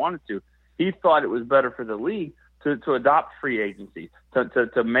Sox if he wanted to. He thought it was better for the league to adopt free agency,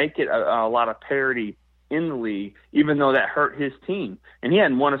 to make it a lot of parity in the league, even though that hurt his team. And he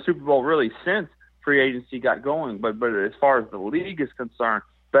hadn't won a Super Bowl really since free agency got going. But as far as the league is concerned,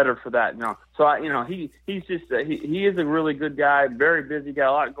 better for that. No, so he is a really good guy, very busy, got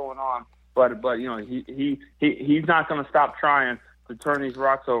a lot going on. But he's not going to stop trying to turn these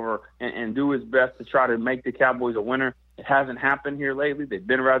rocks over and do his best to try to make the Cowboys a winner. It hasn't happened here lately. They've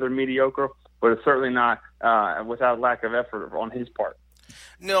been rather mediocre, but it's certainly not without lack of effort on his part.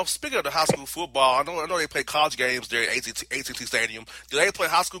 Now, speaking of the high school football, I know they play college games there at AT&T Stadium. Do they play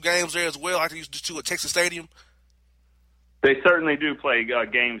high school games there as well, like they used to do at Texas Stadium? They certainly do play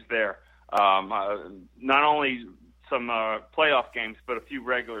games there. Not only some playoff games, but a few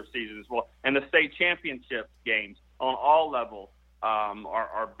regular seasons as well. And the state championship games on all levels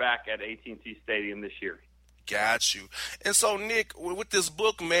are back at AT&T Stadium this year. Got you. And so, Nick, with this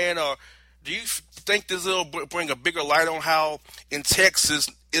book, man, do you think this will bring a bigger light on how in Texas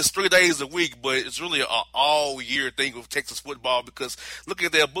it's 3 days a week, but it's really an all-year thing with Texas football? Because looking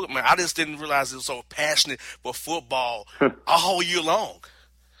at that book, man, I just didn't realize it was so passionate for football all year long.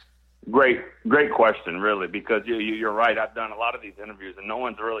 Great question, really, because you're right. I've done a lot of these interviews, and no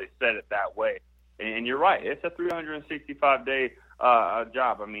one's really said it that way. And you're right. It's a 365-day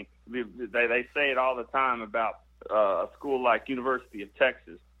job. I mean, they say it all the time about a school like University of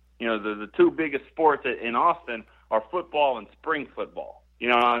Texas. The two biggest sports in Austin are football and spring football.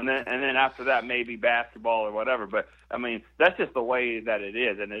 And then after that maybe basketball or whatever. But I mean, that's just the way that it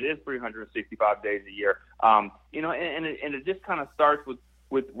is, and it is 365 days a year. And it just kind of starts with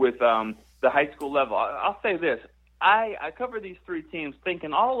the high school level. I'll say this: I covered these three teams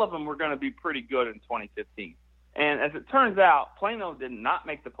thinking all of them were going to be pretty good in 2015, and as it turns out, Plano did not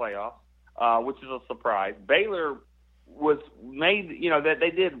make the playoffs, which is a surprise. Baylor was made, that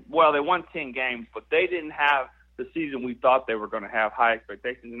they did well. They won 10 games, but they didn't have the season we thought they were going to have, high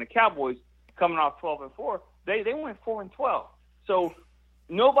expectations. And the Cowboys, coming off 12-4, they went 4-12. So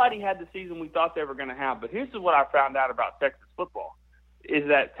nobody had the season we thought they were going to have. But here's what I found out about Texas football, is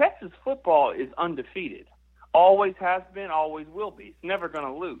that Texas football is undefeated. Always has been, always will be. It's never going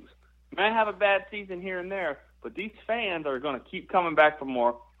to lose. May have a bad season here and there, but these fans are going to keep coming back for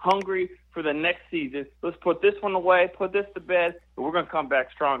more, hungry for the next season. Let's put this one away, put this to bed, and we're going to come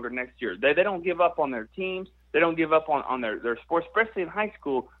back stronger next year. They don't give up on their teams. They don't give up on their sports, especially in high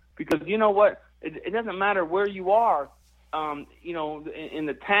school, because you know what? It doesn't matter where you are, in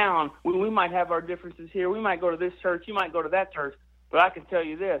the town. We might have our differences here. We might go to this church. You might go to that church. But I can tell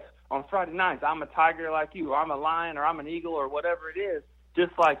you this, on Friday nights, I'm a Tiger like you, or I'm a Lion, or I'm an Eagle, or whatever it is,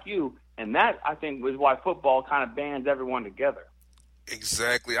 just like you. And that, I think, is why football kind of bands everyone together.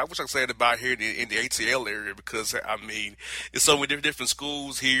 Exactly. I wish I could say it about here in the ATL area, because, I mean, it's so many different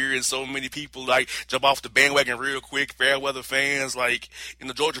schools here, and so many people, like, jump off the bandwagon real quick. Fair weather fans, like, in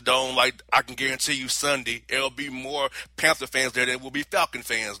the Georgia Dome, like, I can guarantee you Sunday, there'll be more Panther fans there than will be Falcon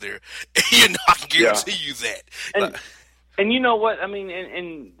fans there. I can guarantee you that. And you know what? I mean,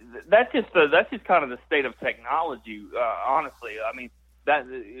 and that's just kind of the state of technology, honestly. I mean, that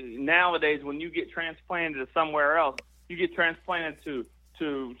nowadays when you get transplanted to somewhere else, you get transplanted to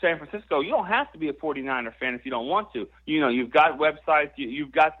San Francisco, you don't have to be a 49er fan if you don't want to. You've got websites,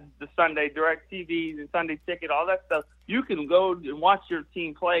 you've got the Sunday Direct TVs and Sunday Ticket, all that stuff. You can go and watch your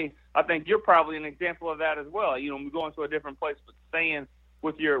team play. I think you're probably an example of that as well. Going to a different place, but staying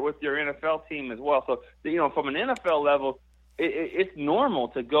with your NFL team as well. So, from an NFL level, it's normal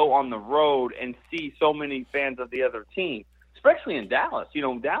to go on the road and see so many fans of the other team. Especially in Dallas.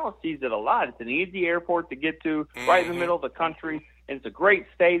 Dallas sees it a lot. It's an easy airport to get to, right in the middle of the country, and it's a great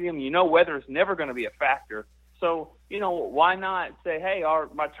stadium. Weather is never going to be a factor. So, why not say, hey,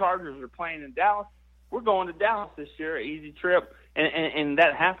 my Chargers are playing in Dallas. We're going to Dallas this year, easy trip. And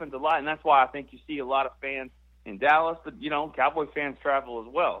that happens a lot, and that's why I think you see a lot of fans in Dallas. But, Cowboy fans travel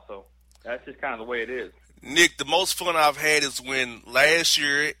as well. So that's just kind of the way it is. Nick, the most fun I've had is when last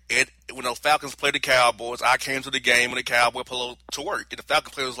year, when the Falcons played the Cowboys, I came to the game in a Cowboy polo to work. And the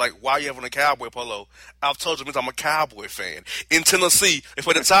Falcon player was like, "Why are you having a Cowboy polo?" I've told you I'm a Cowboy fan. In Tennessee, they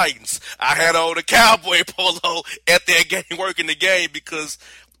play the Titans. I had on a Cowboy polo at that game, working the game, because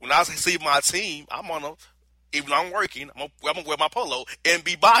when I see my team, even though I'm working, I'm gonna wear my polo and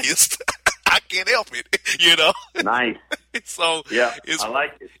be biased. I can't help it, Nice. So yeah, I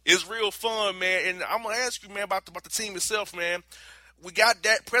like it. It's real fun, man. And I'm gonna ask you, man, about the team itself, man. We got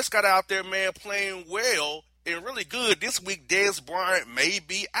Dak Prescott out there, man, playing well and really good. This week, Dez Bryant may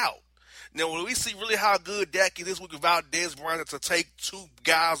be out. Now, when we see really how good Dak is this week without Dez Bryant to take two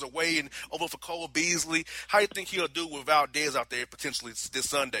guys away and over for Cole Beasley, how do you think he'll do without Dez out there potentially this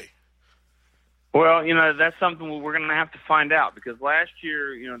Sunday? Well, that's something we're going to have to find out, because last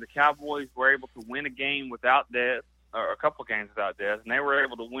year, the Cowboys were able to win a game without Dez, or a couple of games without Dez, and they were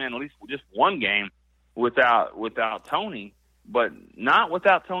able to win at least just one game without Tony, but not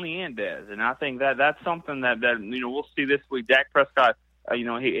without Tony and Dez. And I think that's something that we'll see this week. Dak Prescott,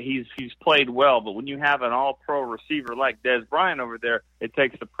 he's played well, but when you have an all-pro receiver like Dez Bryant over there, it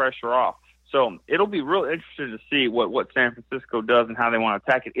takes the pressure off. So it'll be real interesting to see what San Francisco does and how they want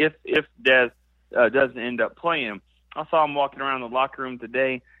to attack it if Dez doesn't end up playing. I saw him walking around the locker room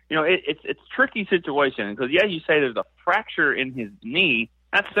today. It's a tricky situation, because you say there's a fracture in his knee.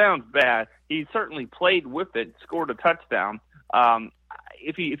 That sounds bad. He certainly played with it, scored a touchdown.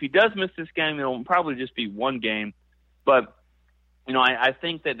 If he does miss this game, it'll probably just be one game. But I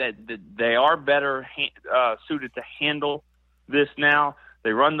think that they are better suited to handle this now.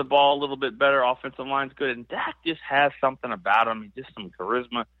 They run the ball a little bit better. Offensive line's good, and Dak just has something about him. He's just some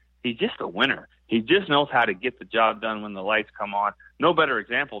charisma. He's just a winner. He just knows how to get the job done when the lights come on. No better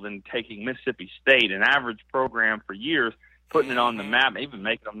example than taking Mississippi State, an average program for years, putting it on the map, even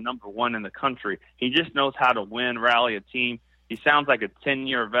making them number one in the country. He just knows how to win, rally a team. He sounds like a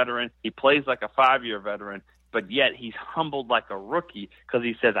 10-year veteran. He plays like a 5-year veteran, but yet he's humbled like a rookie, because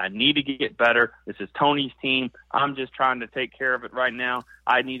he says, I need to get better. This is Tony's team. I'm just trying to take care of it right now.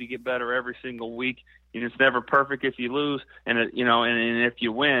 I need to get better every single week. It's never perfect if you lose, and if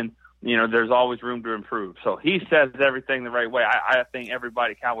you win, there's always room to improve. So he says everything the right way. I think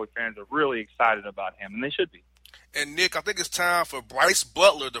everybody, Cowboy fans, are really excited about him, and they should be. And, Nick, I think it's time for Bryce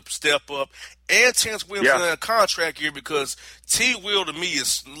Butler to step up, and Terrence Williams in a contract here, because T. Will, to me,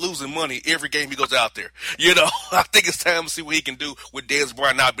 is losing money every game he goes out there. I think it's time to see what he can do with Dez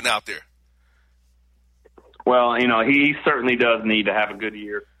Bryant not being out there. Well, he certainly does need to have a good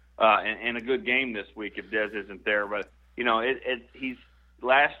year and a good game this week if Dez isn't there. But, he's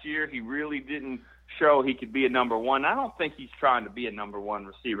last year he really didn't show he could be a number one. I don't think he's trying to be a number one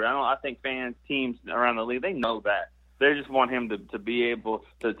receiver. I think fans, teams around the league, they know that. They just want him to be able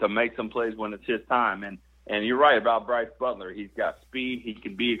to make some plays when it's his time. And you're right about Bryce Butler. He's got speed. He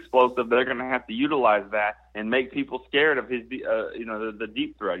can be explosive. They're going to have to utilize that and make people scared of his, the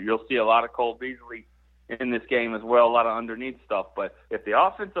deep threat. You'll see a lot of Cole Beasley in this game as well, a lot of underneath stuff. But if the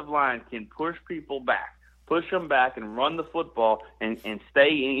offensive line can push people back, push them back and run the football and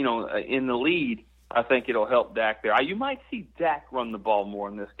stay, in the lead, I think it'll help Dak there. You might see Dak run the ball more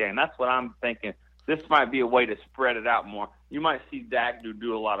in this game. That's what I'm thinking. This might be a way to spread it out more. You might see Dak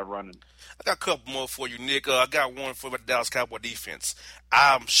do a lot of running. I got a couple more for you, Nick. I got one for the Dallas Cowboy defense.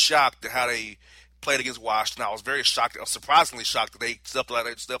 I'm shocked at how they played against Washington. I was very shocked, surprisingly shocked that they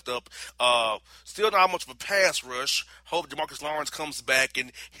stepped up. Still not much of a pass rush. Hope DeMarcus Lawrence comes back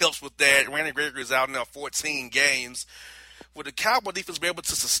and helps with that. Randy Gregory is out now 14 games. Would the Cowboy defense be able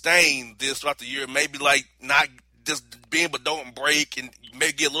to sustain this throughout the year? Maybe like not just being but don't break, and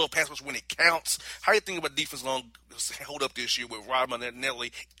maybe get a little pass rush when it counts. How do you think about defense going to hold up this year with Rod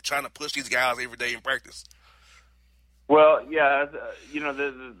Marinelli trying to push these guys every day in practice? Well, yeah,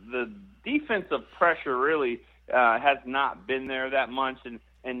 the defensive pressure really has not been there that much,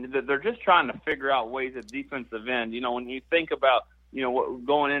 and they're just trying to figure out ways at defensive end. When you think about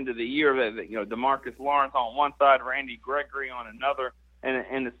going into the year, DeMarcus Lawrence on one side, Randy Gregory on another,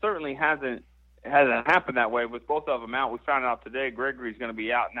 and it certainly hasn't happened that way with both of them out. We found out today Gregory's going to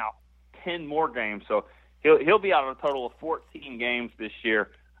be out now 10 more games, so he'll be out a total of 14 games this year.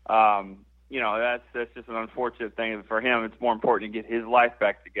 That's just an unfortunate thing for him. It's more important to get his life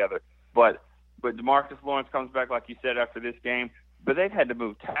back together. But DeMarcus Lawrence comes back, like you said, after this game. But they've had to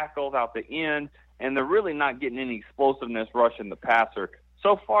move tackles out the end, and they're really not getting any explosiveness rushing the passer.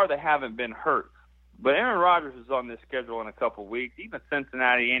 So far, they haven't been hurt. But Aaron Rodgers is on this schedule in a couple weeks. Even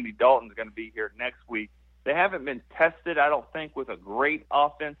Cincinnati, Andy Dalton's going to be here next week. They haven't been tested, I don't think, with a great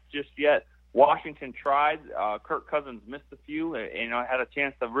offense just yet. Washington tried. Kirk Cousins missed a few, and had a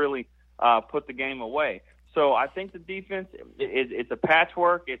chance to really put the game away. So I think the defense, it's a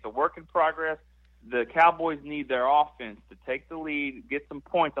patchwork. It's a work in progress. The Cowboys need their offense to take the lead, get some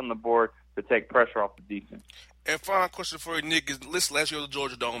points on the board to take pressure off the defense. And final question for you, Nick, is last year at the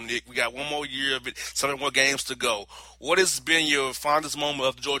Georgia Dome, Nick. We got one more year of it, 7 more games to go. What has been your fondest moment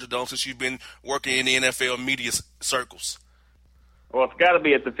of the Georgia Dome since you've been working in the NFL media circles? Well, it's got to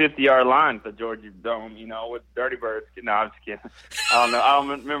be at the 50-yard line at the Georgia Dome, with Dirty Birds. No, I'm just kidding. I don't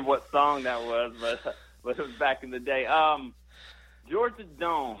remember what song that was, but it was back in the day. Georgia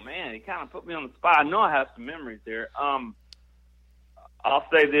Dome, man, it kind of put me on the spot. I know I have some memories there. I'll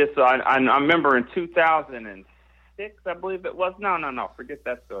say this. I remember in 2006, I believe it was. No, forget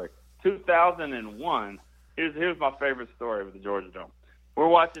that story. 2001. Here's my favorite story of the Georgia Dome. We're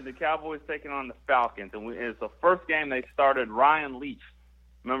watching the Cowboys taking on the Falcons, and it's the first game they started Ryan Leaf.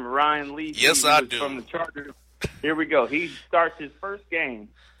 Remember Ryan Leaf? Yes, I do. From the Chargers. Here we go. He starts his first game,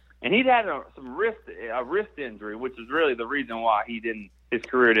 and he'd had a wrist injury, which is really the reason why his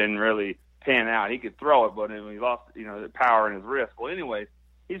career didn't really pan out. He could throw it, but he lost, the power in his wrist. Well, anyways,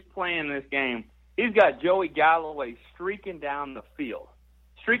 he's playing this game. He's got Joey Galloway streaking down the field,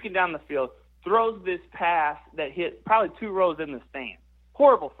 throws this pass that hit probably 2 rows in the stand.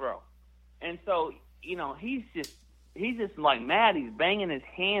 Horrible throw. And so, he's just like mad. He's banging his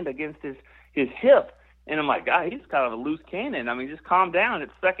hand against his hip. And I'm like, God, he's kind of a loose cannon. I mean, just calm down.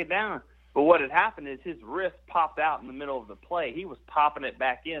 It's second down. But what had happened is his wrist popped out in the middle of the play. He was popping it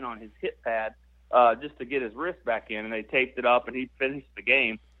back in on his hip pad just to get his wrist back in, and they taped it up, and he finished the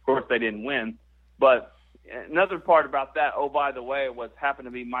game. Of course, they didn't win. But another part about that, oh, by the way, happened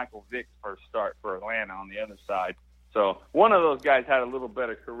to be Michael Vick's first start for Atlanta on the other side. So one of those guys had a little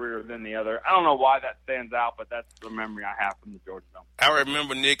better career than the other. I don't know why that stands out, but that's the memory I have from the Georgia Dome. I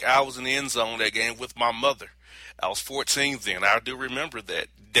remember, Nick, I was in the end zone that game with my mother. I was 14 then. I do remember that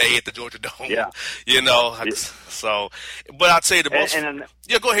day at the Georgia Dome. Yeah. So, but I'll tell you the most.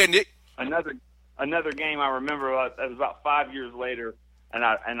 Yeah, go ahead, Nick. Another game I remember, it was about 5 years later, and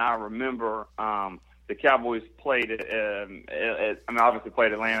I remember the Cowboys played obviously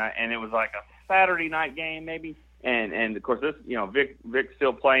played Atlanta, and it was like a Saturday night game maybe. And of course, this Vic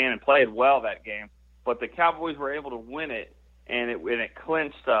still playing and played well that game, but the Cowboys were able to win it, and it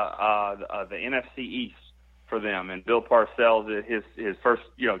clinched the NFC East for them. And Bill Parcells his first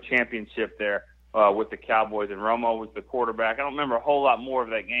championship there with the Cowboys, and Romo was the quarterback. I don't remember a whole lot more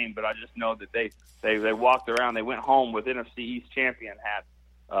of that game, but I just know that they walked around, they went home with NFC East champion hats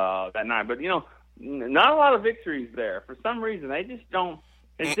that night. But not a lot of victories there for some reason. They just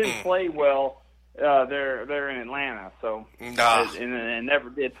didn't play well. They're in Atlanta, so and never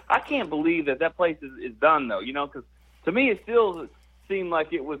did. I can't believe that place is done though, because to me it still seemed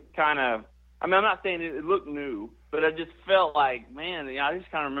like it was kind of. I mean, I'm not saying it looked new, but I just felt like, man, I just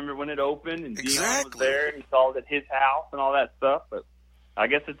kind of remember when it opened and Dion was there and he called it his house and all that stuff. But I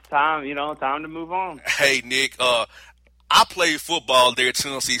guess it's time, time to move on. Hey, Nick, I played football there at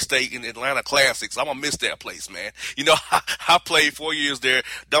Tennessee State in the Atlanta Classics. I'm going to miss that place, man. I played 4 years there.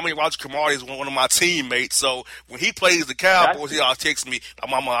 Dominic Roger Cromartie is one of my teammates. So when he plays the Cowboys, he always texts me, I'm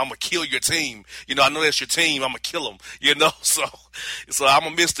going to kill your team. I know that's your team. I'm going to kill them, So I'm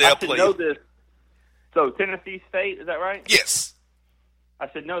going to miss that place. I should know this. So Tennessee State, is that right? Yes. I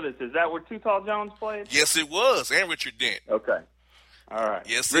should know this. Is that where Too Tall Jones played? Yes, it was. And Richard Dent. Okay. All right.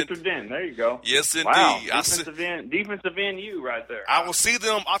 Yes, Richard Dent. There you go. Yes, indeed. Wow. Defensive end you right there. I will see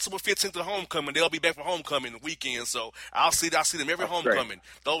them October 15th at homecoming. They'll be back for homecoming the weekend, so I'll see them every homecoming.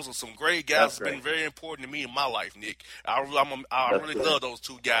 Great. Those are some great guys. That's been very important to me in my life, Nick. I really love those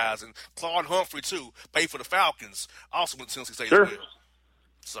two guys, and Claude Humphrey too. Played for the Falcons, also with Tennessee State as well.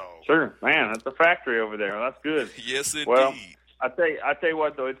 So sure, man, that's a factory over there. Well, that's good. Yes, indeed. Well, I tell you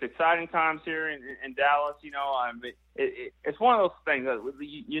what though, it's exciting times here in Dallas. It's one of those things that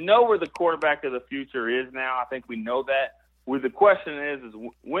where the quarterback of the future is now. I think we know that. Where the question is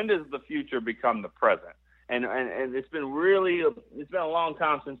when does the future become the present? And it's been a long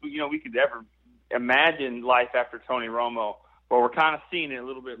time since we could ever imagine life after Tony Romo. But we're kind of seeing it a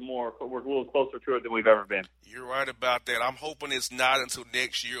little bit more. But we're a little closer to it than we've ever been. You're right about that. I'm hoping it's not until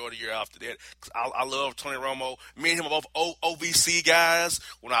next year or the year after that. I love Tony Romo. Me and him are both OVC guys.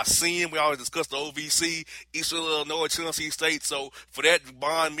 When I see him, we always discuss the OVC, Eastern Illinois, Tennessee State. So for that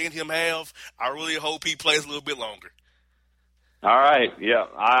bond me and him have, I really hope he plays a little bit longer. All right. Yeah,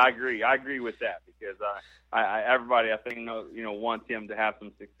 I agree. I agree with that because everybody I think wants him to have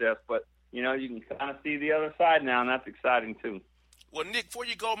some success, but. You can kind of see the other side now, and that's exciting, too. Well, Nick, before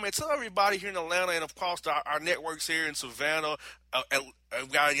you go, man, tell everybody here in Atlanta and, of course, our networks here in Savannah, we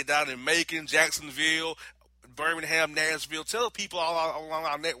got to get down in Macon, Jacksonville, Birmingham, Nashville. Tell people all along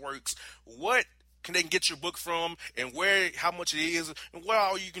our networks what can they get your book from, and how much it is, and what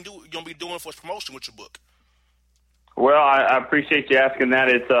all you're gonna be doing for promotion with your book. Well, I appreciate you asking that.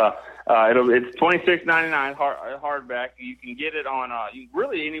 It's $26.99 hardback. You can get it on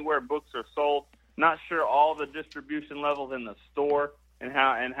really anywhere books are sold. Not sure all the distribution levels in the store and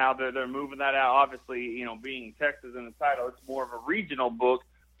how they're moving that out. Obviously, being Texas in the title, it's more of a regional book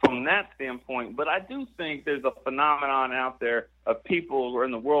from that standpoint. But I do think there's a phenomenon out there of people who are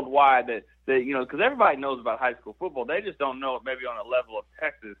in the worldwide that because everybody knows about high school football, they just don't know it maybe on a level of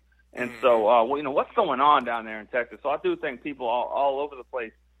Texas. And so, what's going on down there in Texas? So I do think people all over the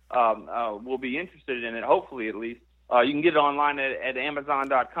place will be interested in it, hopefully at least. You can get it online at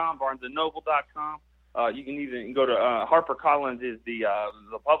Amazon.com, BarnesandNoble.com. You can even go to HarperCollins is the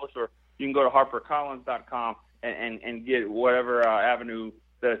publisher. You can go to HarperCollins.com and get whatever avenue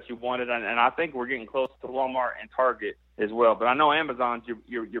that you wanted. And I think we're getting close to Walmart and Target as well. But I know Amazon's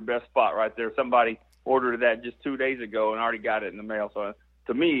your best spot right there. Somebody ordered that just 2 days ago and already got it in the mail. So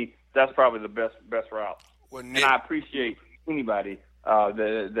to me, that's probably the best route. Well, and I appreciate anybody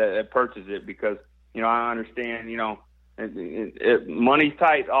that purchases it because, I understand, money's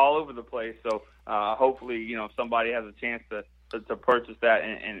tight all over the place. So hopefully, somebody has a chance to purchase that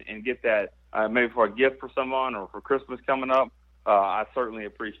and get that maybe for a gift for someone or for Christmas coming up. I certainly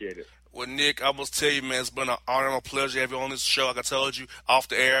appreciate it. Well, Nick, I must tell you, man, it's been an honor and a pleasure to have you on this show. Like I told you off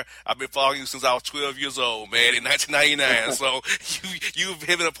the air, I've been following you since I was 12 years old, man, in 1999. So you've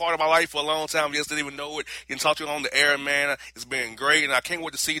been a part of my life for a long time. Just didn't even know it. You can talk to you on the air, man. It's been great, and I can't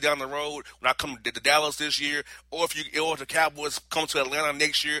wait to see you down the road when I come to Dallas this year, or if the Cowboys come to Atlanta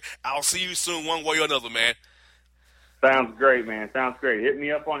next year. I'll see you soon, one way or another, man. Sounds great, man. Sounds great. Hit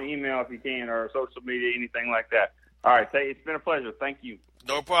me up on email if you can, or social media, anything like that. All right, it's been a pleasure. Thank you.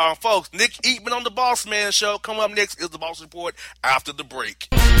 No problem, folks. Nick Eatman on the Bossman Show. Come up next is the Boss Report after the break.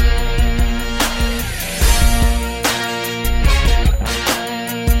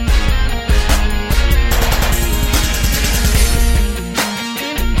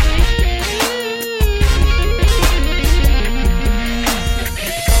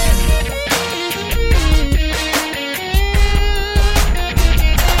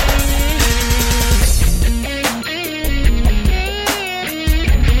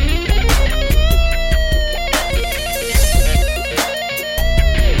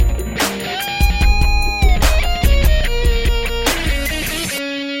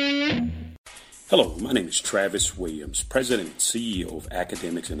 Hello, my name is Travis Williams, President and CEO of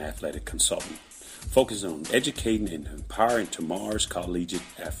Academics and Athletic Consulting, focusing on educating and empowering tomorrow's collegiate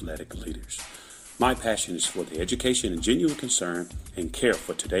athletic leaders. My passion is for the education and genuine concern and care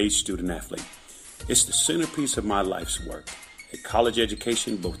for today's student athlete. It's the centerpiece of my life's work. A college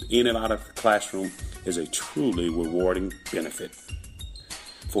education, both in and out of the classroom, is a truly rewarding benefit.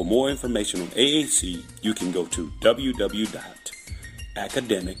 For more information on AAC, you can go to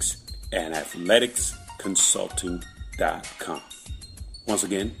www.academicsandathleticsconsulting.com. Once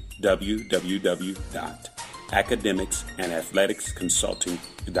again,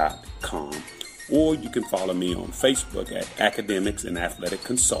 www.academicsandathleticsconsulting.com. Or you can follow me on Facebook at Academics and Athletic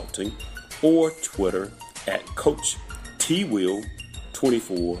Consulting, or Twitter at Coach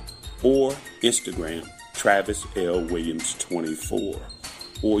TWill24, or Instagram Travis L. Williams 24.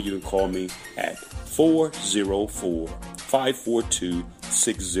 Or you can call me at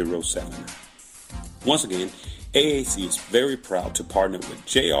 404-542-6079. Once again, AAC is very proud to partner with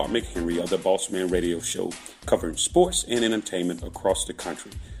J.R. McHenry of the Bossman Radio Show, covering sports and entertainment across the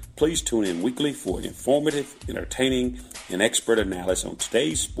country. Please tune in weekly for informative, entertaining, and expert analysis on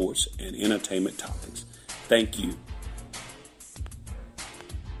today's sports and entertainment topics. Thank you.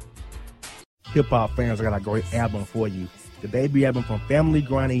 Hip-hop fans, I got a great album for you. The debut album from Family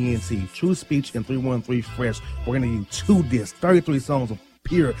Grind ENT, True Speech and 313 Fresh. We're going to give you 2 discs, 33 songs of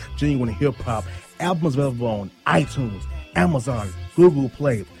pure, genuine hip-hop. Albums available on iTunes, Amazon, Google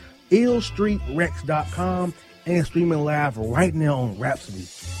Play, illstreetrex.com, and streaming live right now on Rhapsody,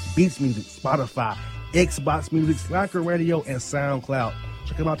 Beats Music, Spotify, Xbox Music, Slacker Radio, and SoundCloud.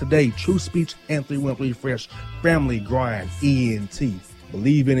 Check them out today, True Speech and 313 Fresh, Family Grind ENT.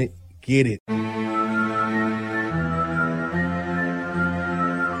 Believe in it, get it.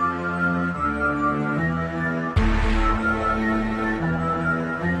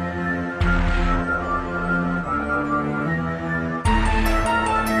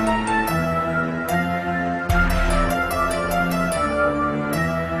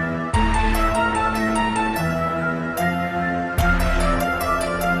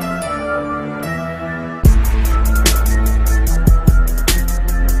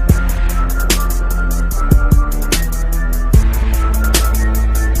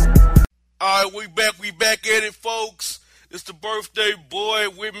 right, we back at it, folks. It's the birthday boy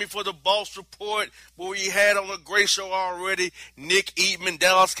with me for the Boss Report, where we had on a great show already. Nick Eatman,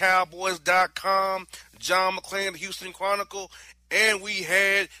 DallasCowboys.com, John McClain, the Houston Chronicle, and we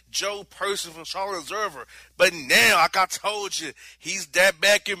had Joe Person from Charlotte Observer. But now, like I told you, he's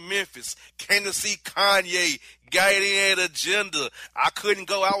back in Memphis. Came to see Kanye. Got in an agenda. I couldn't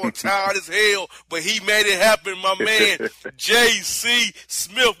go. I was tired as hell, but he made it happen, my man. J.C.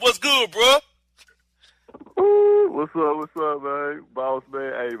 Smith, what's good, bro? What's up, man? Boss,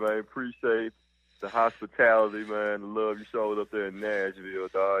 man. Hey, man, appreciate the hospitality, man, the love you showed up there in Nashville,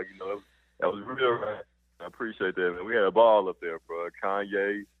 dog. You know, that was real, man. I appreciate that, man. We had a ball up there, bro.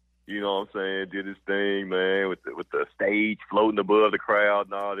 Kanye, you know what I'm saying, did his thing, man, with the stage floating above the crowd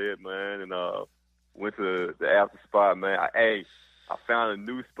and all that, man, and went to the after spot, man. I found a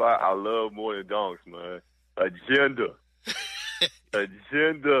new spot I love more than donks, man. Agenda.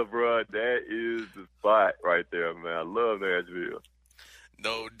 Agenda, bro. That is the spot right there, man. I love Nashville.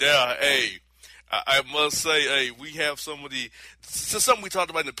 No doubt. Hey, I must say, hey, we have something we talked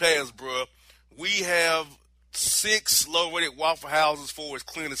about in the past, bro. We have 6 low-rated Waffle Houses for its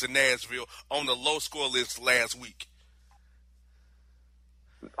cleanliness in Nashville on the low score list last week.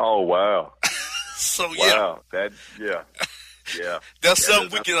 Oh, wow. So, yeah. Wow. Yeah. That's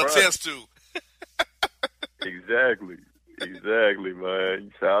something we can attest to. Exactly,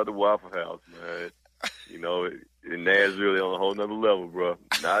 man. Shout out to Waffle House, man. You know, in Nashville, they're on a whole nother level, bro.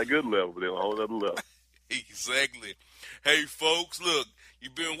 Not a good level, but they're on a whole nother level. Exactly. Hey, folks, look,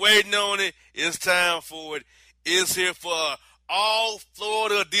 you've been waiting on it. It's time for it. It's here for all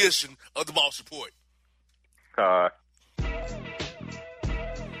Florida edition of the Boss Report. All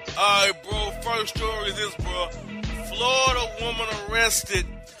right, bro. First story is this, bro. Florida woman arrested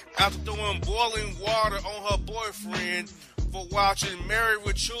after throwing boiling water on her boyfriend for watching Married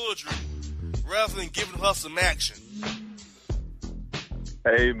with Children rather than giving her some action.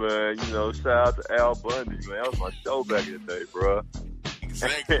 Hey, man, you know, shout out to Al Bundy, man. That was my show back in the day, bro.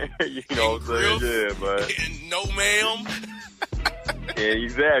 Exactly. You know what I'm saying? Yeah, man. And no, ma'am. Yeah,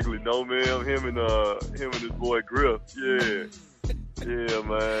 exactly. No, ma'am. Him and his boy Griff. Yeah,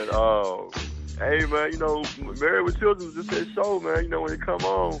 man. Oh, hey, man. You know, Married with Children is just that show, man. You know, when it come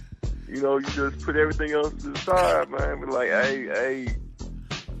on, you know, you just put everything else to the side, man. We're like, hey,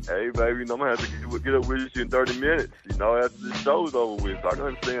 baby, you know, I'm gonna have to get up with you in 30 minutes. You know, after the show's over with. So I can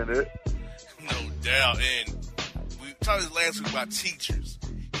understand that. No doubt. And we talked this last week about teachers.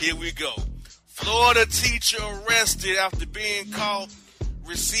 Here we go. Florida teacher arrested after being caught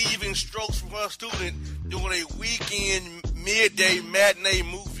receiving strokes from her student during a weekend midday matinee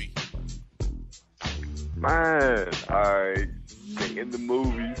movie. Man, all right. In the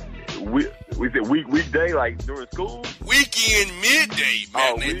movies, we said weekday, like during school? Weekend midday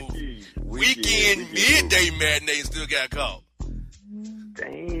matinee movie. Weekend midday matinee still got caught.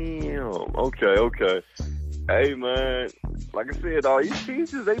 Damn. Okay. Hey, man, like I said, all these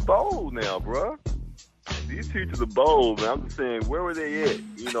teachers, they bold now, bro. These teachers are bold, man. I'm just saying, where were they at,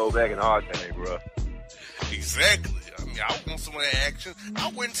 you know, back in our day, bro? Exactly. I mean, I want some of that action. I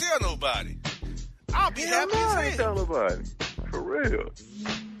wouldn't tell nobody. I'll be happy as hell. I ain't tell nobody. For real.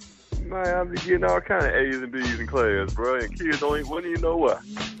 Man, I'm just getting all kind of A's and B's in class, bro. And kids wouldn't even know why.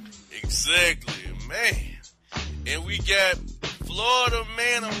 Exactly, man. And we got Florida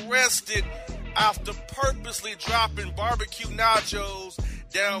man arrested after purposely dropping barbecue nachos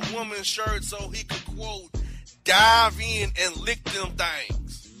down woman's shirt so he could, quote, dive in and lick them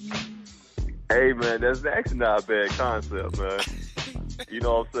things. Hey, man, that's actually not a bad concept, man. You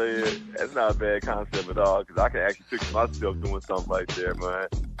know what I'm saying? That's not a bad concept at all, because I can actually picture myself doing something like that, man.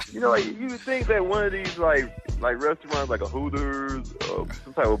 You know, like, you would think that one of these, like restaurants, like a Hooters or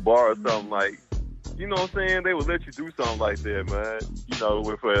some type of bar or something, like, you know what I'm saying? They would let you do something like that, man. You know,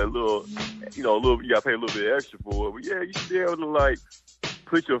 with a little, you gotta pay a little bit extra for it. But yeah, you should be able to, like,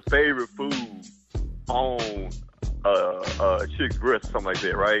 put your favorite food on a chick's breast or something like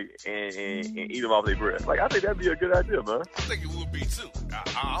that, right? And eat them off their breast. Like, I think that'd be a good idea, man. I think it would be too.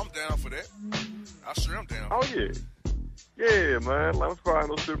 I'm down for that. I sure am down. Oh yeah, yeah, man. Like, I'm surprised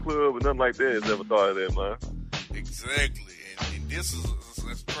no strip club or nothing like that has ever thought of that, man. Exactly, and this is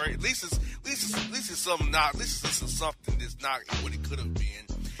great. At least it's something not. At least this is something that's not what it could have been.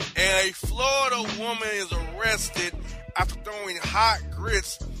 And a Florida woman is arrested after throwing hot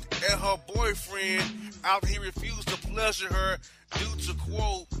grits at her boyfriend after he refused to pleasure her due to,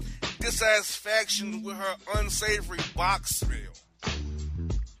 quote, dissatisfaction with her unsavory box smell.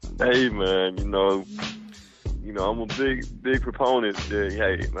 Hey, man, you know, I'm a big proponent that,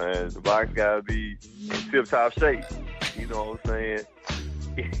 hey, man, the box gotta be in tip-top shape. You know what I'm saying?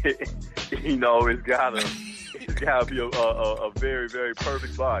 you know, it's gotta be a very, very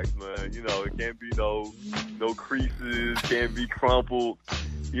perfect box, man. You know, it can't be no creases, can't be crumpled.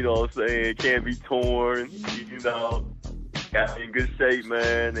 You know what I'm saying? It can't be torn. You know, got to be in good shape,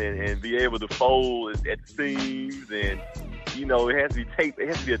 man, and be able to fold at the seams, and you know, it has to be taped. It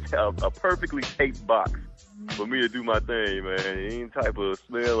has to be a perfectly taped box for me to do my thing, man. Any type of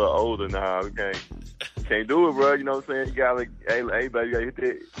smell or odor, nah, we can't do it, bro. You know what I'm saying? You gotta, hey, baby, you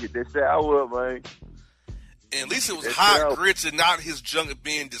gotta hit that shower up, man. And at least it was hot grits and not his junk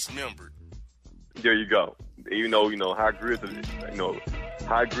being dismembered. There you go. Even though, you know, hot grits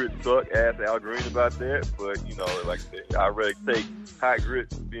suck. Ask Al Green about that. But, you know, like I said, I'd rather take hot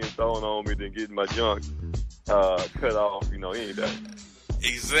grits being thrown on me than getting my junk cut off, you know, any day.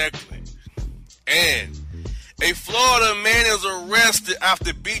 Exactly. And a Florida man is arrested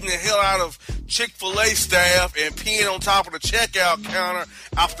after beating the hell out of Chick-fil-A staff and peeing on top of the checkout counter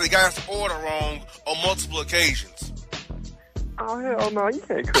after they got his order wrong on multiple occasions. Oh, hell no. You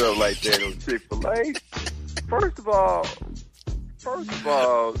can't cut up like that on Chick-fil-A. First of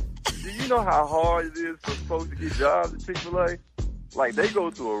all, do you know how hard it is for folks to get jobs at Chick-fil-A? Like, they go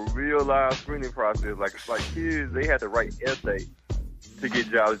through a real live screening process. Like kids, they have to write essays to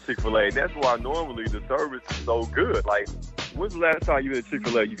get jobs at Chick-fil-A. And that's why normally the service is so good. Like, when's the last time you went to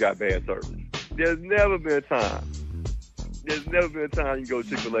Chick-fil-A you got bad service? There's never been a time. You go to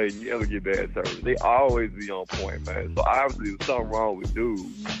Chick-fil-A and you ever get bad service. They always be on point, man. So obviously there's something wrong with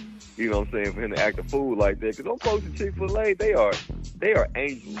dudes. You know what I'm saying, for him to act a fool like that. Because those folks at Chick-fil-A, they are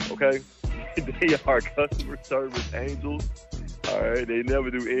angels, okay? They are customer service angels. All right, they never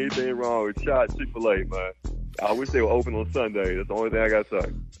do anything wrong with Chick-fil-A, man. I wish they were open on Sunday. That's the only thing I got to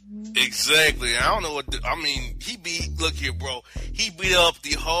say. Exactly. I don't know what... look here, bro. He beat up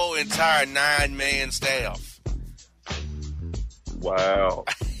the whole entire 9-man staff. Wow.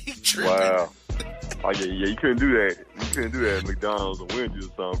 He tripping. Wow. Oh, yeah, you couldn't do that. You couldn't do that at McDonald's or Wendy's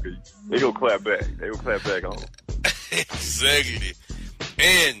or something, because they go clap back. They go clap back on them. Exactly.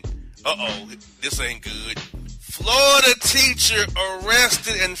 And, this ain't good. Florida teacher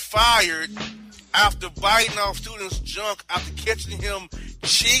arrested and fired after biting off students' junk after catching him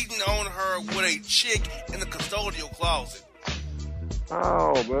cheating on her with a chick in the custodial closet.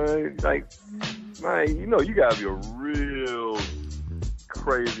 Oh, man. Like, man, you know, you gotta be a real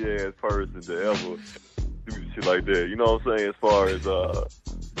crazy-ass person to ever do shit like that. You know what I'm saying? As far as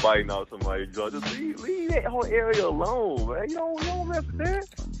biting off somebody's junk. Just leave that whole area alone, man. You don't mess with that.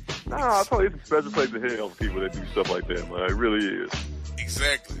 Nah, I told you it's a special place in hell for people that do stuff like that, man. It really is.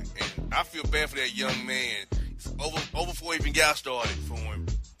 Exactly. And I feel bad for that young man. It's over before he even got started for him.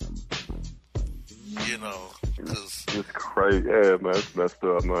 You know, because... It's crazy. Yeah, man. It's messed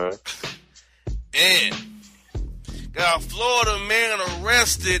up, man. And got a Florida man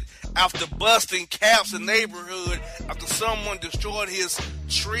arrested after busting caps in neighborhood after someone destroyed his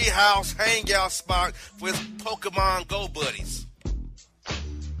treehouse hangout spot for his Pokemon Go buddies.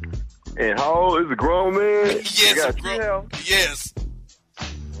 And how old is a grown man? Yes.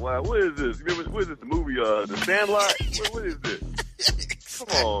 Wow, what is this? What is this, the movie, The Sandlot? What is this?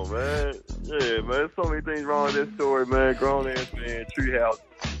 Come on, man. Yeah, man, there's so many things wrong with this story, man. Grown-ass man, treehouse,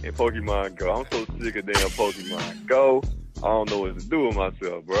 and Pokemon Go. I'm so sick of damn Pokemon Go. I don't know what to do with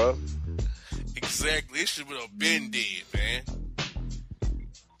myself, bro. Exactly. It should have been dead, man.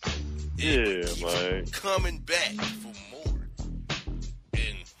 Yeah, man. Coming back for more.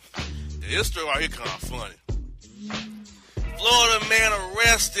 And this story right here kind of funny. Florida man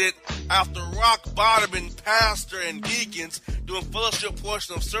arrested after rock bottoming pastor and deacons doing fellowship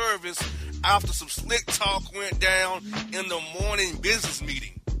portion of service after some slick talk went down in the morning business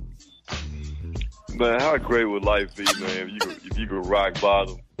meeting. Man, how great would life be, man, if you could rock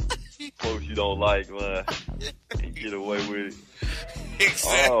bottom folks you don't like, man, and get away with it.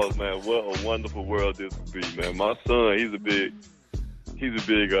 Exactly. Oh, man, what a wonderful world this would be, man. My son, he's a big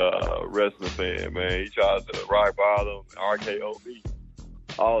wrestling fan, man. He tries to rock bottom, RKO me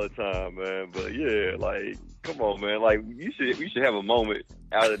all the time, man. But yeah, like, come on, man. Like, we should have a moment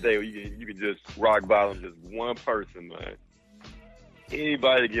out of the day where you can just rock bottom just one person, man.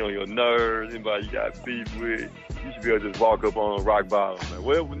 Anybody that get on your nerves, anybody you got beef with, you should be able to just walk up on rock bottom,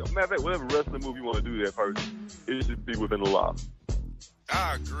 man. Matter of fact, whatever wrestling move you want to do to that person, it should be within the law.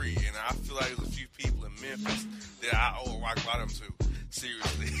 I agree, and I feel like there's a few people in Memphis that I owe a rock bottom to.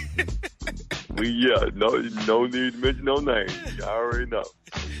 Seriously. No need to mention no names. I already know.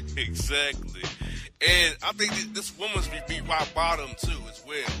 Exactly. And I think this woman's be rock bottom too as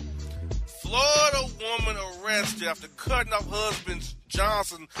well. Florida woman arrested after cutting off husband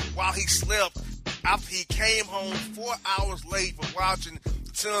Johnson while he slept after he came home 4 hours late for watching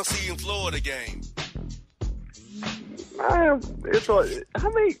the Tennessee and Florida game? Man, how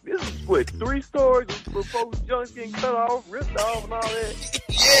many? This is what, 3 stories before Jones getting cut off, ripped off, and all that.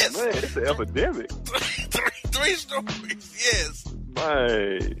 Yes. Oh, man, it's an epidemic. Three stories. Yes.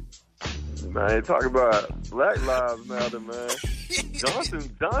 Man, talk about Black Lives Matter, man. Johnson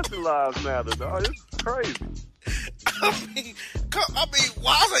Lives Matter, dog. This is crazy. I mean,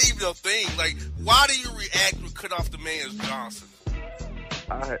 why is that even a thing? Like, why do you react when cut off the man's Johnson?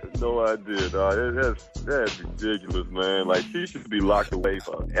 I have no idea, dog. That's ridiculous, man. Like, she should be locked away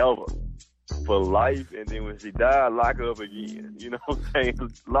forever, for life, and then when she died, lock her up again. You know what I'm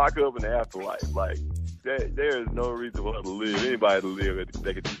saying? Lock her up in the afterlife. Like, there is no reason for her to live. Anybody to live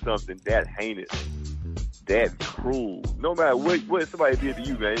that could do something that heinous, that cruel. No matter what somebody did to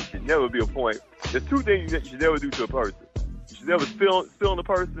you, man, it should never be a point. There's 2 things you should never do to a person. You should never spill on a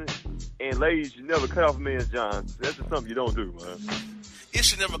person, and ladies, you never cut off a man's John. That's just something you don't do, man. It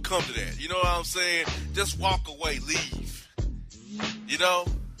should never come to that. You know what I'm saying? Just walk away, leave. You know?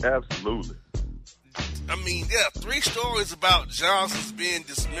 Absolutely. I mean, 3 stories about Johnson's being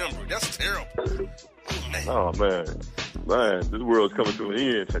dismembered. That's terrible. Man. Oh, man, this world's coming to an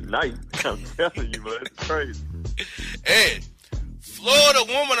end tonight. I'm telling you, man, it's crazy. And Florida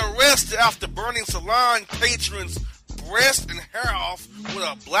woman arrested after burning salon patron's breast and hair off with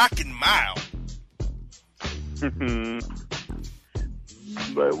a blackened mile.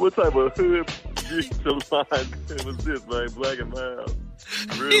 Man, what type of hood salon was this, man? Black and mild.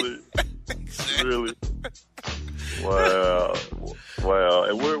 Really? Really? Wow.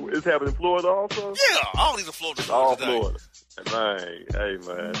 And it's happening in Florida also? Yeah, all these are Florida. All Florida. Man, hey,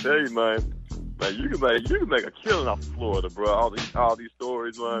 man. Tell you, man, you can make a killing off of Florida, bro. All these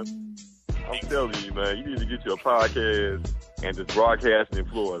stories, man. I'm telling you, man, you need to get you a podcast and just broadcast in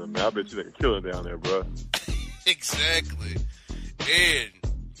Florida, man. I bet you make a killing down there, bro. Exactly. And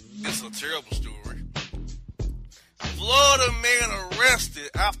it's a terrible story. Florida man arrested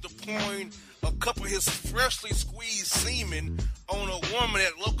after pouring a cup of his freshly squeezed semen on a woman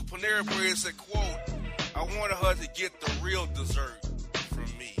at local Panera Bread. Said, quote, "I wanted her to get the real dessert from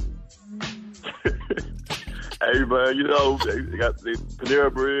me." Hey, man, you know, they got the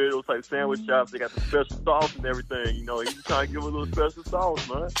Panera Bread, those type sandwich shops. They got the special sauce and everything. You know, he's trying to give a little special sauce,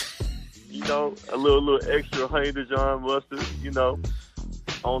 man. You know, a little extra honey Dijon mustard, you know,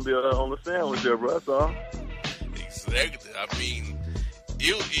 on the sandwich there, bro. That's all. Exactly. I mean,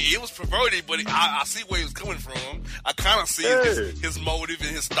 it was perverted, but I see where he was coming from. I kind of see his motive and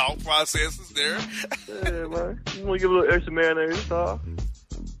his thought processes there. Yeah, man. You want to give a little extra mayonnaise, that's all.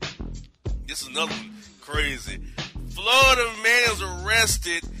 This is another one. Crazy. Florida man is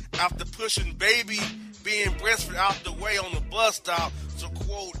arrested after pushing baby being breastfed out the way on the bus stop. So,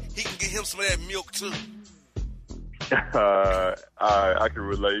 quote, he can get him some of that milk, too. I can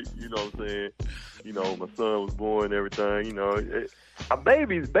relate. You know what I'm saying? You know, my son was born and everything. You know,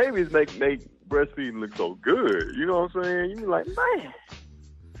 babies make breastfeeding look so good. You know what I'm saying? You be like, man,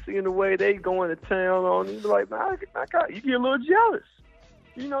 seeing the way they going to town on you, be like, man, you get a little jealous.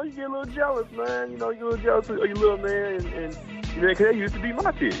 You know, you get a little jealous, man. You know, you get a little jealous of your little man, and you know, because that used to be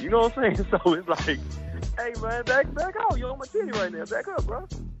my titty. You know what I'm saying? So it's like, hey, man, back off. You're on my titty right now. Back up, bro.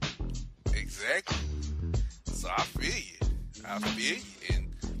 Exactly. So I feel you. And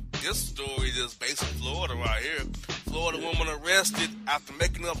this story is based in Florida right here. Florida woman arrested after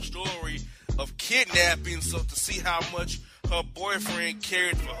making up a story of kidnapping so to see how much her boyfriend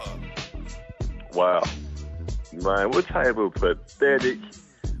cared for her. Wow. Man, what type of pathetic,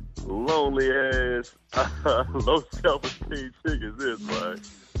 lonely ass, low self-esteem chick is this, man?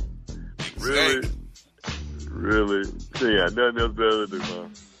 Exactly. Really? She ain't got nothing else better to do,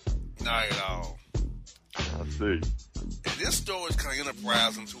 man. Not at all. I see. And this story is kind of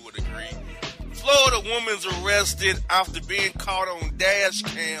enterprising to a degree. Florida woman's arrested after being caught on dash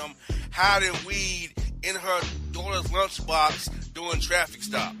cam hiding weed in her daughter's lunchbox during traffic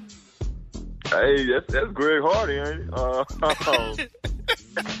stop. Hey, that's Greg Hardy, ain't it?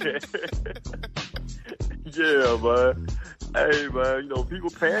 Yeah, man. Hey, man, you know, people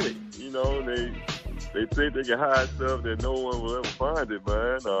panic. You know, they think they can hide stuff that no one will ever find it,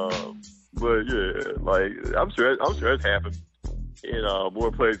 man. But yeah, like I'm sure it's happened in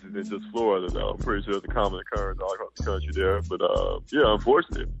more places than just Florida, though. I'm pretty sure it's a common occurrence all across the country there. But yeah,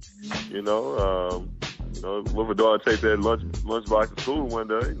 unfortunate. You know, what if a daughter takes that lunchbox to school one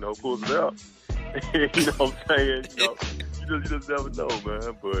day, you know, pulls it out. You know what I'm saying? You know, you just never know,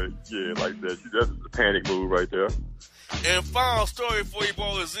 man. But yeah, like that, that's a panic move right there. And final story for you,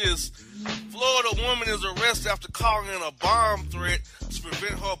 boy, is this. Florida woman is arrested after calling in a bomb threat to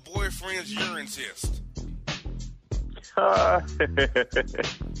prevent her boyfriend's urine test. All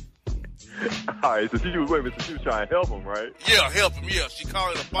right, so she was trying to help him, right? Yeah, help him. Yeah, she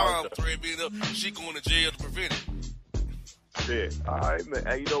called it a bomb threat, being up. She going to jail to prevent it. Yeah. All right, man.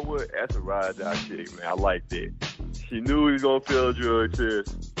 Hey, you know what? That's a ride or die chick, man. I like that. She knew he was gonna fail a drug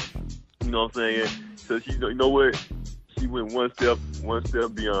test. You know what I'm saying? So she, you know what? She went one step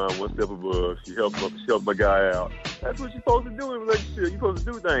beyond, one step above. She helped my guy out. That's what you're supposed to do in a relationship. You're supposed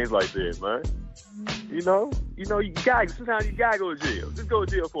to do things like that, man. Sometimes you gotta go to jail. Just go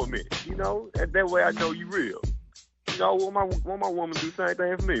to jail for a minute. You know, and that way I know you real. You know, I want my woman to do the same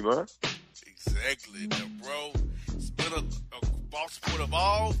thing for me, man. Exactly, now, bro. It's been a boss report of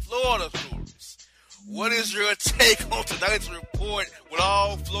all Florida stories. What is your take on tonight's report with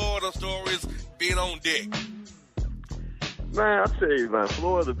all Florida stories being on deck? Man, I tell you, man,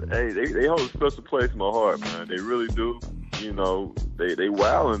 Florida, hey, they hold a special place in my heart, man. They really do. You know, they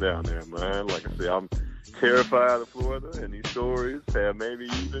wilding down there, man. Like I said, I'm terrified of Florida, and these stories have made me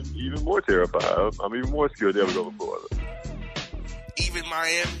even more terrified. I'm even more scared to ever go to Florida. Even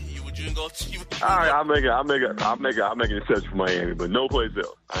Miami, would you go to? All right, I'll make an exception for Miami, but no place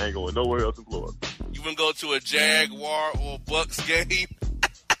else. I ain't going nowhere else in Florida. You wouldn't go to a Jaguar or Bucks game?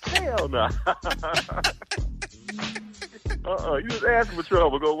 Hell no. You just asking for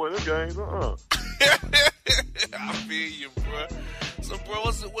trouble. Go win this game. I feel you, bro. So, bro,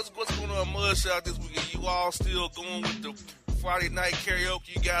 what's going on Mudshot this weekend? You all still going with the Friday night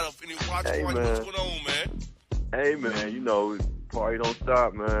karaoke? You got any watch party? What's going on, man? Hey, man, you know, party don't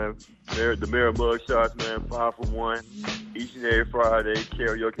stop, man. The Mayor Mugshots, man, 5 for 1. Each and every Friday,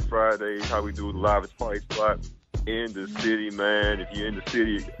 karaoke Friday, how we do the livest party spot in the city, man. If you're in the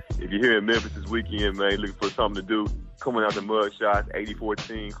city, if you're here in Memphis this weekend, man, looking for something to do, coming out to Mugshots,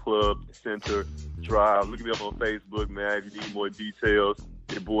 8014 Club Center Drive. Look me up on Facebook, man, if you need more details.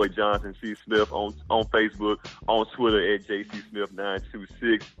 Your boy Jonathan C. Smith on Facebook, on Twitter at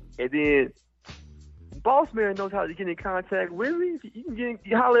JCSmith926. And then Bossman knows how to get in contact with me. You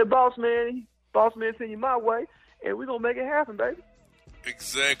can holler at Bossman. Bossman send you my way, and we're going to make it happen, baby.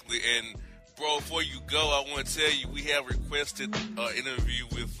 Exactly. And, bro, before you go, I want to tell you we have requested an interview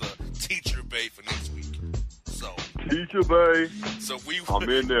with Teacher Bay for next week. So Teacher Bay. So I'm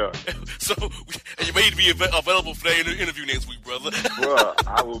in there. And you may be available for that interview next week, brother. Bruh,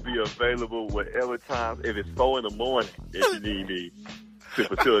 I will be available whatever time. If it's 4 in the morning, if you need me to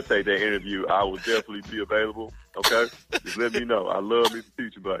facilitate that interview, I will definitely be available. Okay? Just let me know. I love Mr.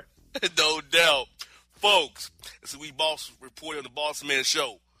 Teacher Bay. No doubt. Folks, this is We Boss reporting on the Bossman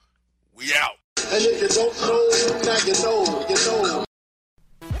Show. We out. And if you don't know, now you know.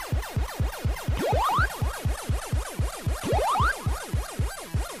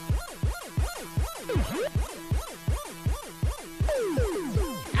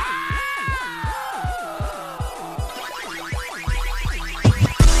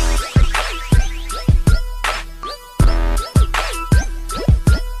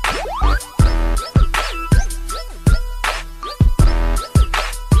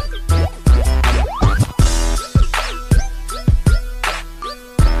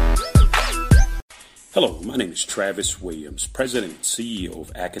 Hello, my name is Travis Williams, President and CEO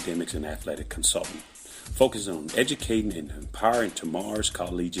of Academics and Athletic Consulting, focusing on educating and empowering tomorrow's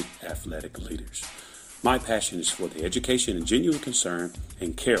collegiate athletic leaders. My passion is for the education and genuine concern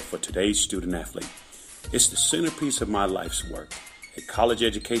and care for today's student athlete. It's the centerpiece of my life's work. A college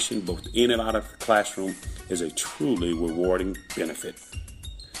education, both in and out of the classroom, is a truly rewarding benefit.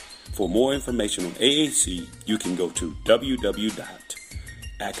 For more information on AAC, you can go to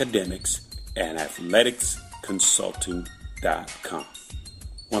www.academicsandathleticsconsulting.com.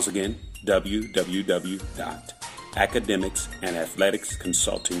 Once again,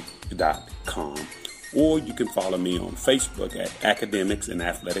 www.academicsandathleticsconsulting.com. Or you can follow me on Facebook at Academics and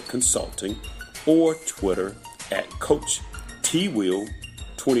Athletic Consulting, or Twitter at Coach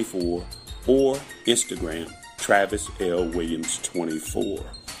TWill24, or Instagram Travis L. Williams 24.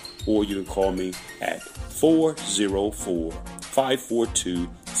 Or you can call me at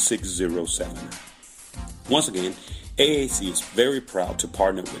 404-542-6079. Once again, AAC is very proud to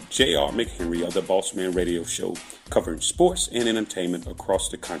partner with J.R. McHenry of the Bossman Radio Show, covering sports and entertainment across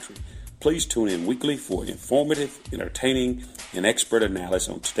the country. Please tune in weekly for informative, entertaining, and expert analysis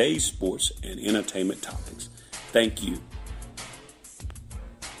on today's sports and entertainment topics. Thank you.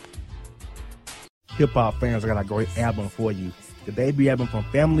 Hip-hop fans, I got a great album for you. The debut album from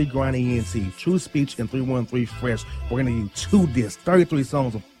Family Grind ENT, True Speech and 313 Fresh. We're going to give you 2 discs, 33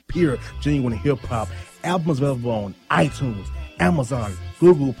 songs of pure, genuine hip-hop. Albums available on iTunes, Amazon,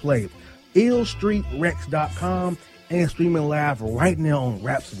 Google Play, illstreetrex.com, and streaming live right now on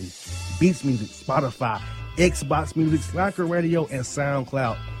Rhapsody, Beats Music, Spotify, Xbox Music, Slacker Radio, and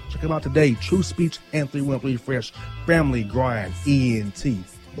SoundCloud. Check them out today. True Speech and 313 Fresh. Family Grind ENT.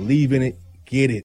 Believe in it. Get it.